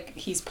looks like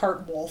he's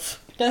part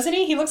wolf. Doesn't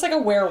he? He looks like a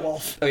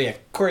werewolf. Oh yeah,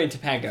 Corey and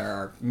Topanga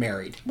are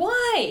married.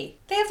 Why?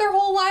 They have their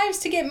whole lives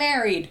to get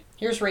married.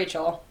 Here's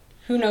Rachel.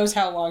 Who knows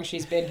how long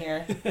she's been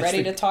here,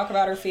 ready to talk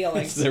about her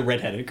feelings. This is a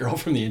redheaded girl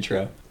from the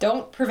intro.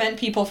 Don't prevent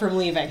people from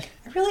leaving.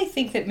 I really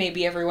think that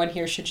maybe everyone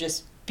here should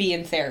just be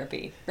in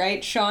therapy,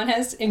 right? Sean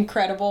has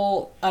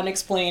incredible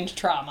unexplained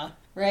trauma,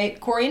 right?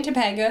 Corey and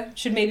Topanga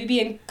should maybe be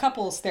in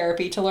couples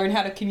therapy to learn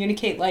how to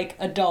communicate like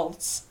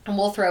adults. And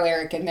we'll throw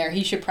Eric in there.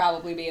 He should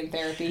probably be in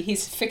therapy.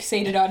 He's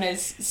fixated on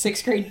his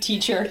 6th grade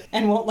teacher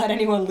and won't let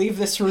anyone leave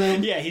this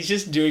room. Yeah, he's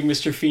just doing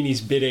Mr.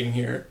 Feeney's bidding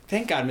here.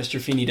 Thank God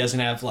Mr. Feeney doesn't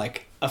have,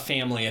 like, a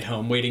family at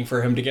home waiting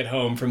for him to get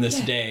home from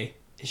this day.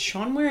 Is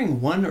Sean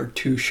wearing 1 or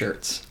 2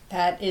 shirts?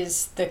 That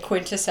is the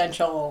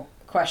quintessential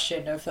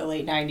question of the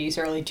late 90s,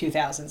 early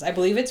 2000s. I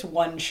believe it's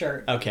 1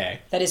 shirt. Okay.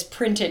 That is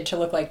printed to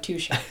look like 2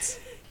 shirts.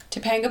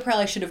 Topanga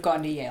probably should have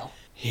gone to Yale.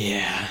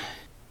 Yeah.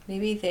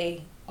 Maybe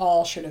they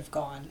all should have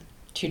gone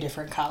to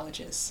different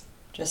colleges.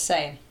 Just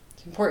saying.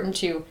 It's important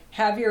to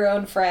have your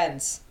own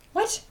friends.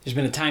 What? There's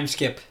been a time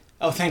skip.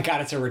 Oh, thank God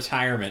it's a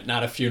retirement,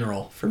 not a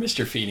funeral for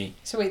Mr. Feeney.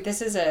 So wait,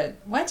 this is a...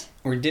 What?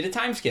 We did a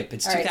time skip.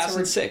 It's All right,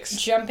 2006. So we're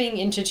jumping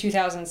into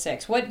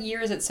 2006. What year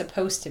is it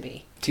supposed to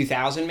be?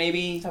 2000,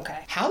 maybe?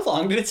 Okay. How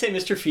long did it say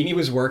Mr. Feeney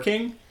was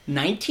working?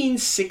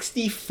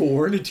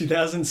 1964 to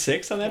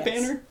 2006 on that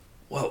banner?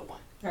 Whoa. All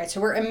right,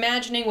 so we're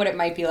imagining what it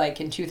might be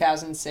like in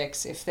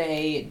 2006 if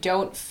they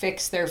don't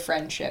fix their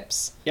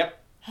friendships. Yep.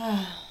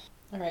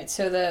 All right,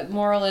 so the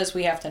moral is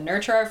we have to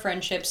nurture our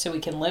friendships so we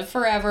can live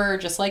forever,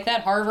 just like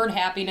that Harvard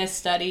happiness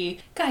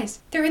study. Guys,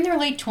 they're in their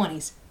late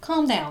 20s.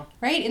 Calm down,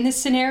 right? In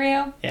this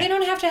scenario, They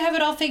don't have to have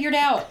it all figured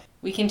out.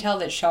 We can tell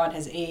that Sean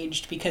has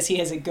aged because he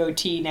has a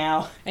goatee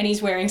now, and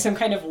he's wearing some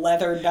kind of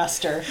leather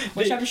duster,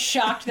 which I'm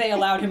shocked they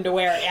allowed him to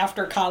wear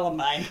after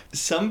Columbine.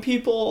 Some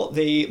people,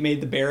 they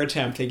made the bare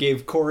attempt. They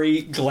gave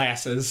Corey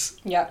glasses.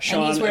 Yep,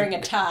 Sean, and he's wearing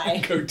a tie.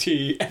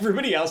 Goatee.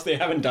 Everybody else, they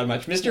haven't done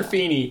much. Mr.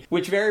 Feeney,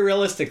 which very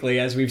realistically,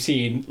 as we've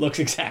seen, looks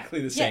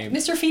exactly the same. Yeah,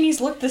 Mr. Feeney's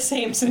looked the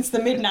same since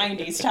the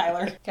mid-90s,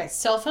 Tyler. Okay,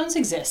 cell phones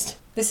exist.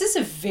 This is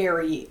a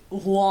very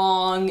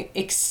long,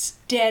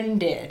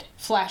 extended,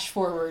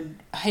 flash-forward,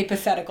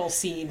 hypothetical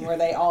scene where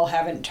they all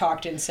haven't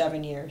talked in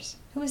 7 years.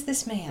 Who is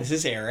this man? This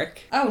is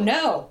Eric. Oh,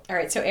 no. All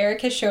right, so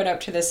Eric has showed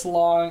up to this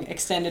long,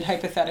 extended,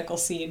 hypothetical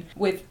scene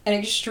with an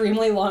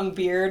extremely long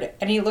beard,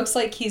 and he looks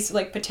like he's,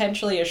 like,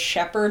 potentially a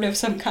shepherd of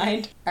some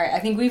kind. All right, I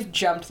think we've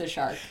jumped the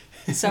shark.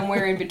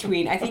 Somewhere in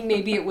between. I think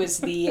maybe it was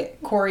the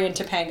Corey and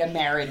Topanga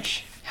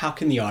marriage. How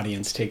can the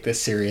audience take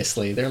this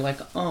seriously? They're like,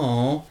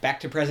 oh, back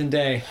to present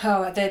day.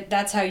 Oh,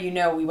 that's how you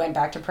know we went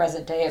back to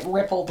present day. It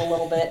rippled a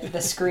little bit,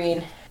 the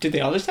screen. Did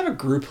they all just have a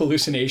group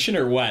hallucination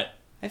or what?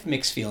 I have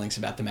mixed feelings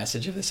about the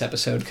message of this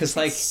episode because,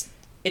 like,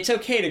 it's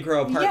okay to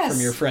grow apart from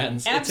your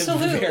friends.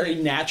 Absolutely. It's a very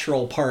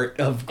natural part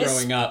of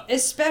growing up.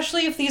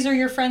 Especially if these are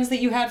your friends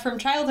that you had from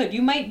childhood.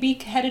 You might be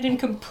headed in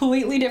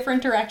completely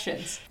different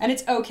directions. And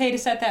it's okay to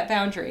set that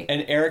boundary.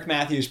 And Eric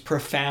Matthews'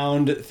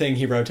 profound thing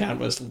he wrote down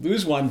was,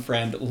 lose one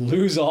friend,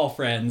 lose all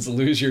friends,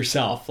 lose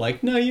yourself.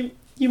 Like, no,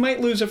 you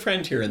might lose a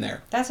friend here and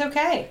there. That's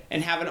okay.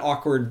 And have an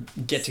awkward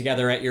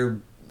get-together at your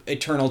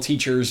eternal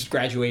teacher's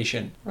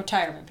graduation.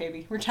 Retirement,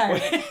 baby.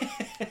 Retirement.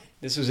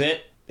 This was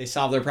it. They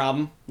solved their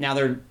problem. Now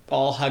they're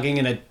all hugging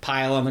in a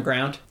pile on the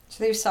ground.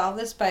 So they've solved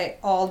this by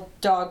all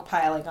dog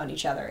piling on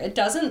each other. It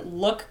doesn't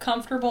look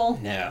comfortable.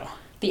 No.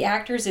 The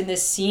actors in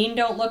this scene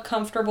don't look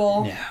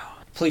comfortable. No.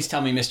 Please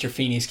tell me Mr.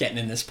 Feeney's getting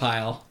in this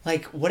pile.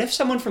 Like, what if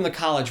someone from the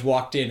college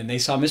walked in and they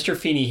saw Mr.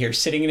 Feeney here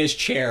sitting in his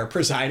chair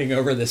presiding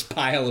over this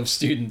pile of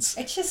students?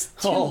 It's just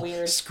too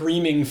weird.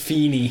 Screaming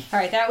Feeney. All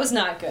right, that was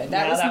not good.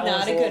 That was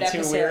not a good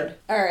episode.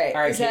 All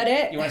right, is that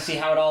it? You want to see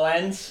how it all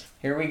ends?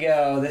 Here we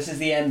go. This is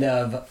the end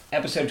of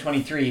episode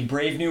 23,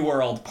 Brave New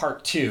World,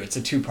 part 2. It's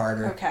a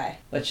two-parter. Okay.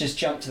 Let's just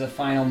jump to the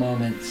final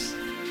moments.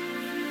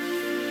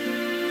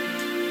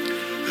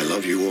 I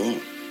love you all.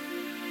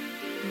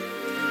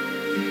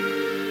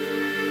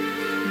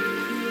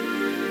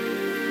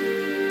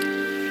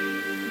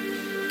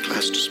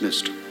 Class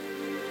dismissed.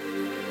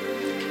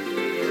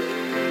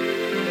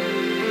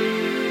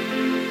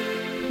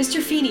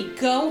 Mr. Feeney,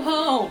 go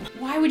home.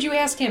 Why would you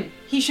ask him?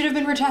 He should have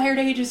been retired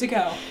ages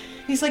ago.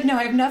 He's like, no,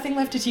 I have nothing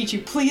left to teach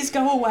you. Please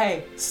go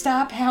away.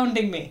 Stop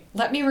hounding me.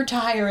 Let me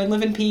retire and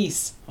live in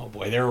peace. Oh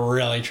boy, they're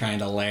really trying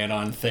to lay it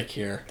on thick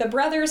here. The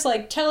brother's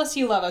like, tell us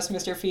you love us,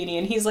 Mr. Feeney.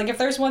 And he's like, if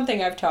there's one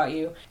thing I've taught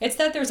you, it's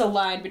that there's a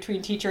line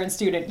between teacher and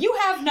student. You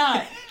have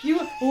not.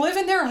 You live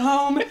in their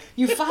home.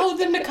 You follow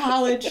them to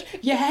college.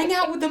 You hang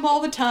out with them all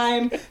the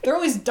time. They're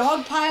always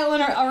dogpiling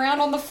around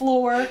on the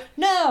floor.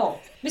 No.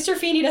 Mr.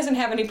 Feeney doesn't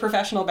have any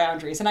professional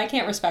boundaries, and I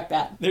can't respect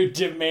that. They're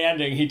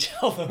demanding he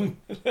tell them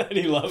that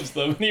he loves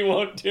them, and he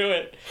won't do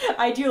it.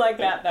 I do like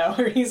that, though,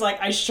 where he's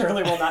like, I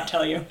surely will not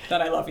tell you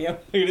that I love you.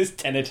 Look at his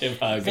tentative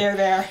hug.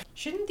 There.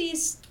 Shouldn't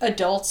these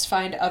adults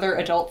find other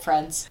adult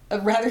friends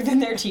rather than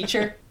their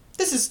teacher?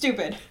 This is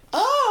stupid.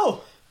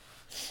 Oh!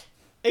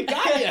 It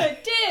got you.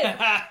 It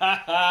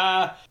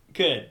did.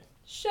 Good.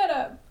 Shut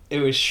up. It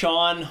was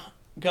Sean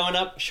going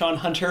up, Sean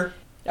Hunter.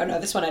 Oh, no,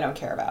 this one I don't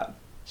care about.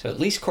 So at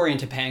least Corey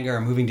and Topanga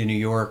are moving to New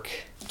York.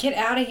 Get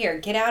out of here.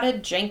 Get out of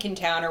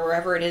Jenkintown or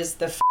wherever it is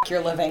the f*** you're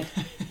living.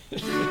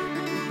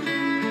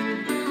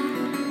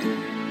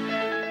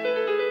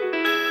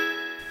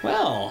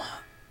 Well,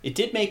 it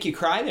did make you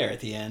cry there at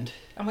the end.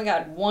 Oh my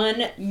god,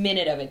 1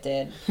 minute of it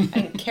did. I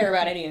didn't care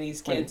about any of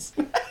these kids.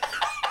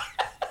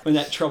 When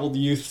that troubled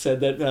youth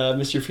said that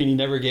Mr. Feeney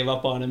never gave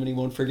up on him and he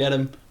won't forget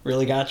him.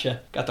 Really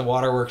gotcha. Got the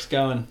waterworks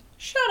going.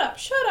 Shut up.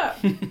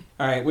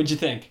 All right, what'd you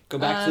think? Go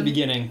back to the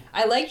beginning.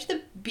 I liked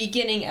the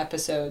beginning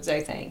episodes,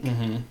 I think.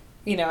 Mm-hmm.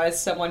 You know, as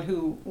someone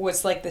who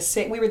was like the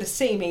same, we were the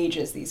same age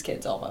as these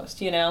kids almost,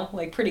 you know?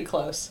 Like pretty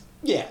close.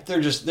 Yeah, they're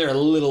a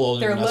little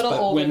older than us. They're a little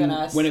older than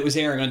us. When it was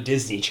airing on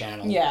Disney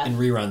Channel and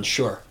reruns,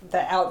 sure.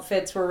 The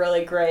outfits were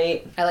really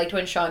great. I liked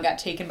when Sean got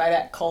taken by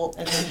that cult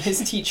and then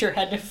his teacher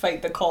had to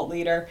fight the cult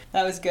leader.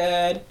 That was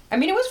good. I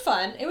mean, it was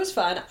fun.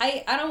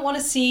 I don't want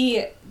to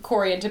see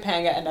Corey and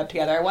Topanga end up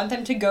together. I want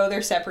them to go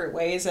their separate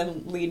ways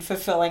and lead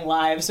fulfilling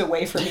lives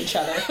away from each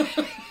other.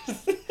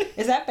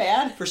 Is that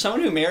bad? For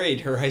someone who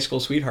married her high school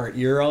sweetheart,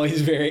 you're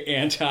always very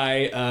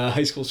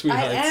anti-high school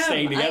sweethearts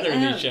staying together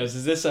in these shows.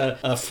 Is this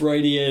a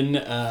Freudian...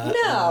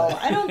 No,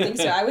 I don't think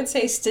so. I would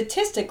say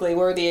statistically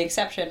we're the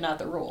exception, not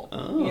the rule.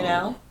 Oh. You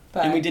know?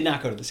 But and we did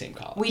not go to the same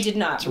college. We did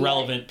not. It's a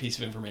relevant piece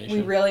of information.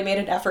 We really made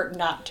an effort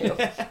not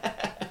to.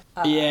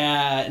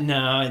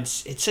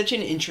 It's such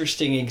an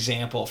interesting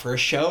example for a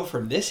show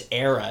from this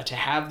era to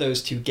have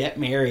those two get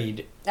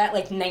married. At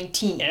like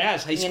 19.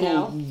 Yes, high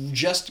school,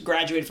 just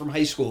graduated from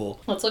high school.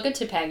 Let's look at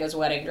Topanga's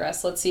wedding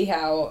dress. Let's see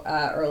how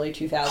early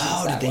 2000s that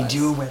was. Oh, did they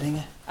do a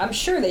wedding? I'm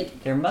sure they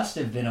did. There must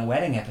have been a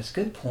wedding episode.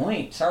 Good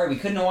point. Sorry, we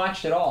couldn't have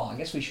watched it all. I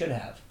guess we should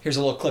have. Here's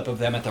a little clip of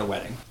them at their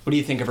wedding. What do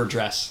you think of her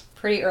dress?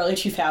 Pretty early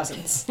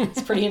 2000s.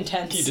 It's pretty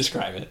intense. Can you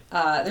describe it?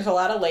 There's a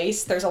lot of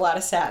lace. There's a lot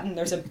of satin.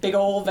 There's a big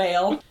old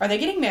veil. Are they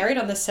getting married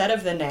on the set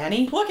of The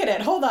Nanny? Look at it.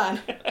 Hold on.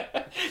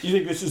 You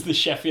think this is the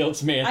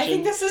Sheffield's mansion? I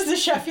think this is the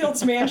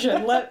Sheffield's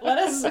mansion. Let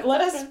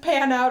us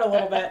pan out a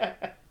little bit.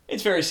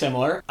 It's very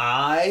similar.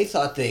 I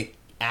thought the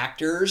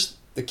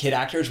kid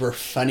actors were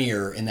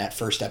funnier in that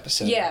first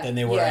episode than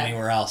they were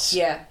anywhere else.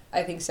 Yeah,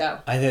 I think so.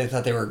 I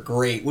thought they were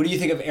great. What do you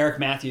think of Eric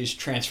Matthews'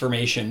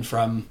 transformation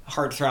from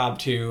heartthrob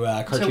to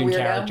cartoon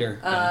character?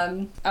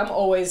 I'm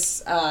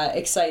always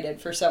excited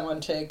for someone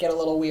to get a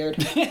little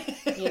weird,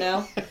 you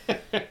know?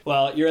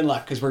 Well, you're in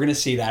luck because we're going to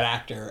see that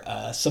actor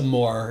some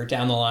more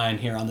down the line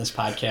here on this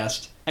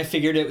podcast. I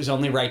figured it was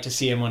only right to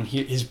see him on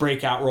his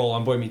breakout role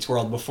on Boy Meets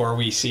World before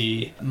we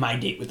see My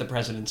Date with the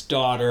President's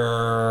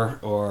Daughter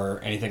or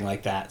anything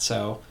like that.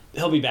 So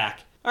he'll be back.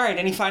 All right,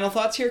 any final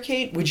thoughts here,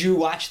 Kate? Would you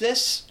watch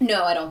this?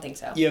 No, I don't think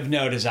so. You have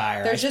no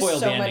desire. There's just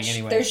so much.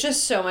 Anyway. There's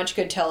just so much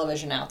good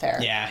television out there.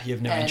 Yeah, you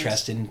have no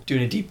interest in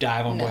doing a deep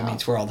dive on Boy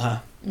Meets World,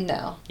 huh?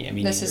 No. Yeah,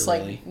 me this is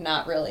really.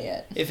 Not really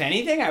it. If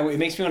anything, it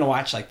makes me want to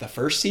watch like the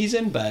first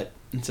season, but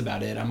that's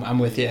about it. I'm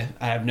with you.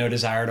 I have no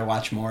desire to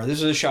watch more.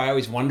 This was a show I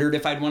always wondered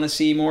if I'd want to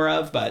see more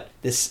of, but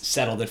this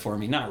settled it for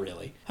me. Not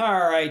really.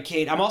 All right,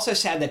 Kate. I'm also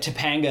sad that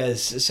Topanga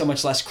is so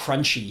much less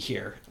crunchy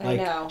here. I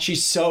know.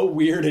 She's so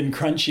weird and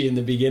crunchy in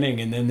the beginning,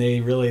 and then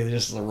they really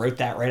just wrote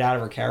that right out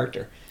of her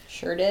character.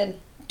 Sure did.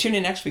 Tune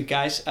in next week,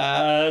 guys.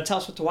 Tell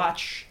us what to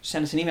watch.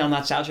 Send us an email,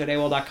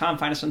 nostalgia@AOL.com.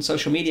 Find us on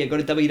social media. Go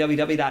to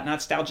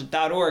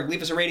www.nostalgia.org.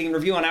 Leave us a rating and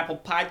review on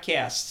Apple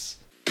Podcasts.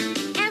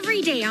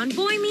 Every day on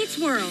Boy Meets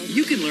World,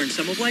 You can learn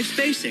some of life's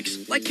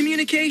basics, like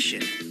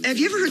communication. Have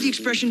you ever heard the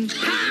expression,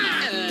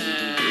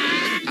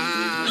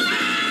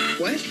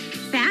 what?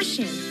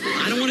 fashion,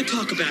 I don't want to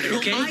talk about it,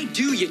 okay? I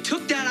do. You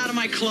took that out of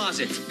my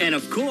closet. And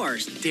of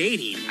course,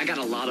 dating. I got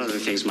a lot of other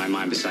things in my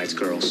mind besides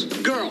girls.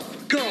 Girl,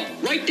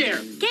 right there.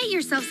 get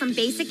yourself some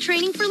basic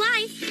training for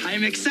life.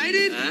 I'm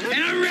excited,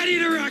 and I'm ready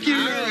to rock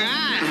and roll. All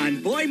right.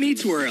 On Boy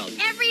Meets World.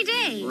 Every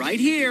day. Right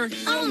here.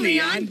 Only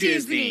on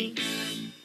Disney.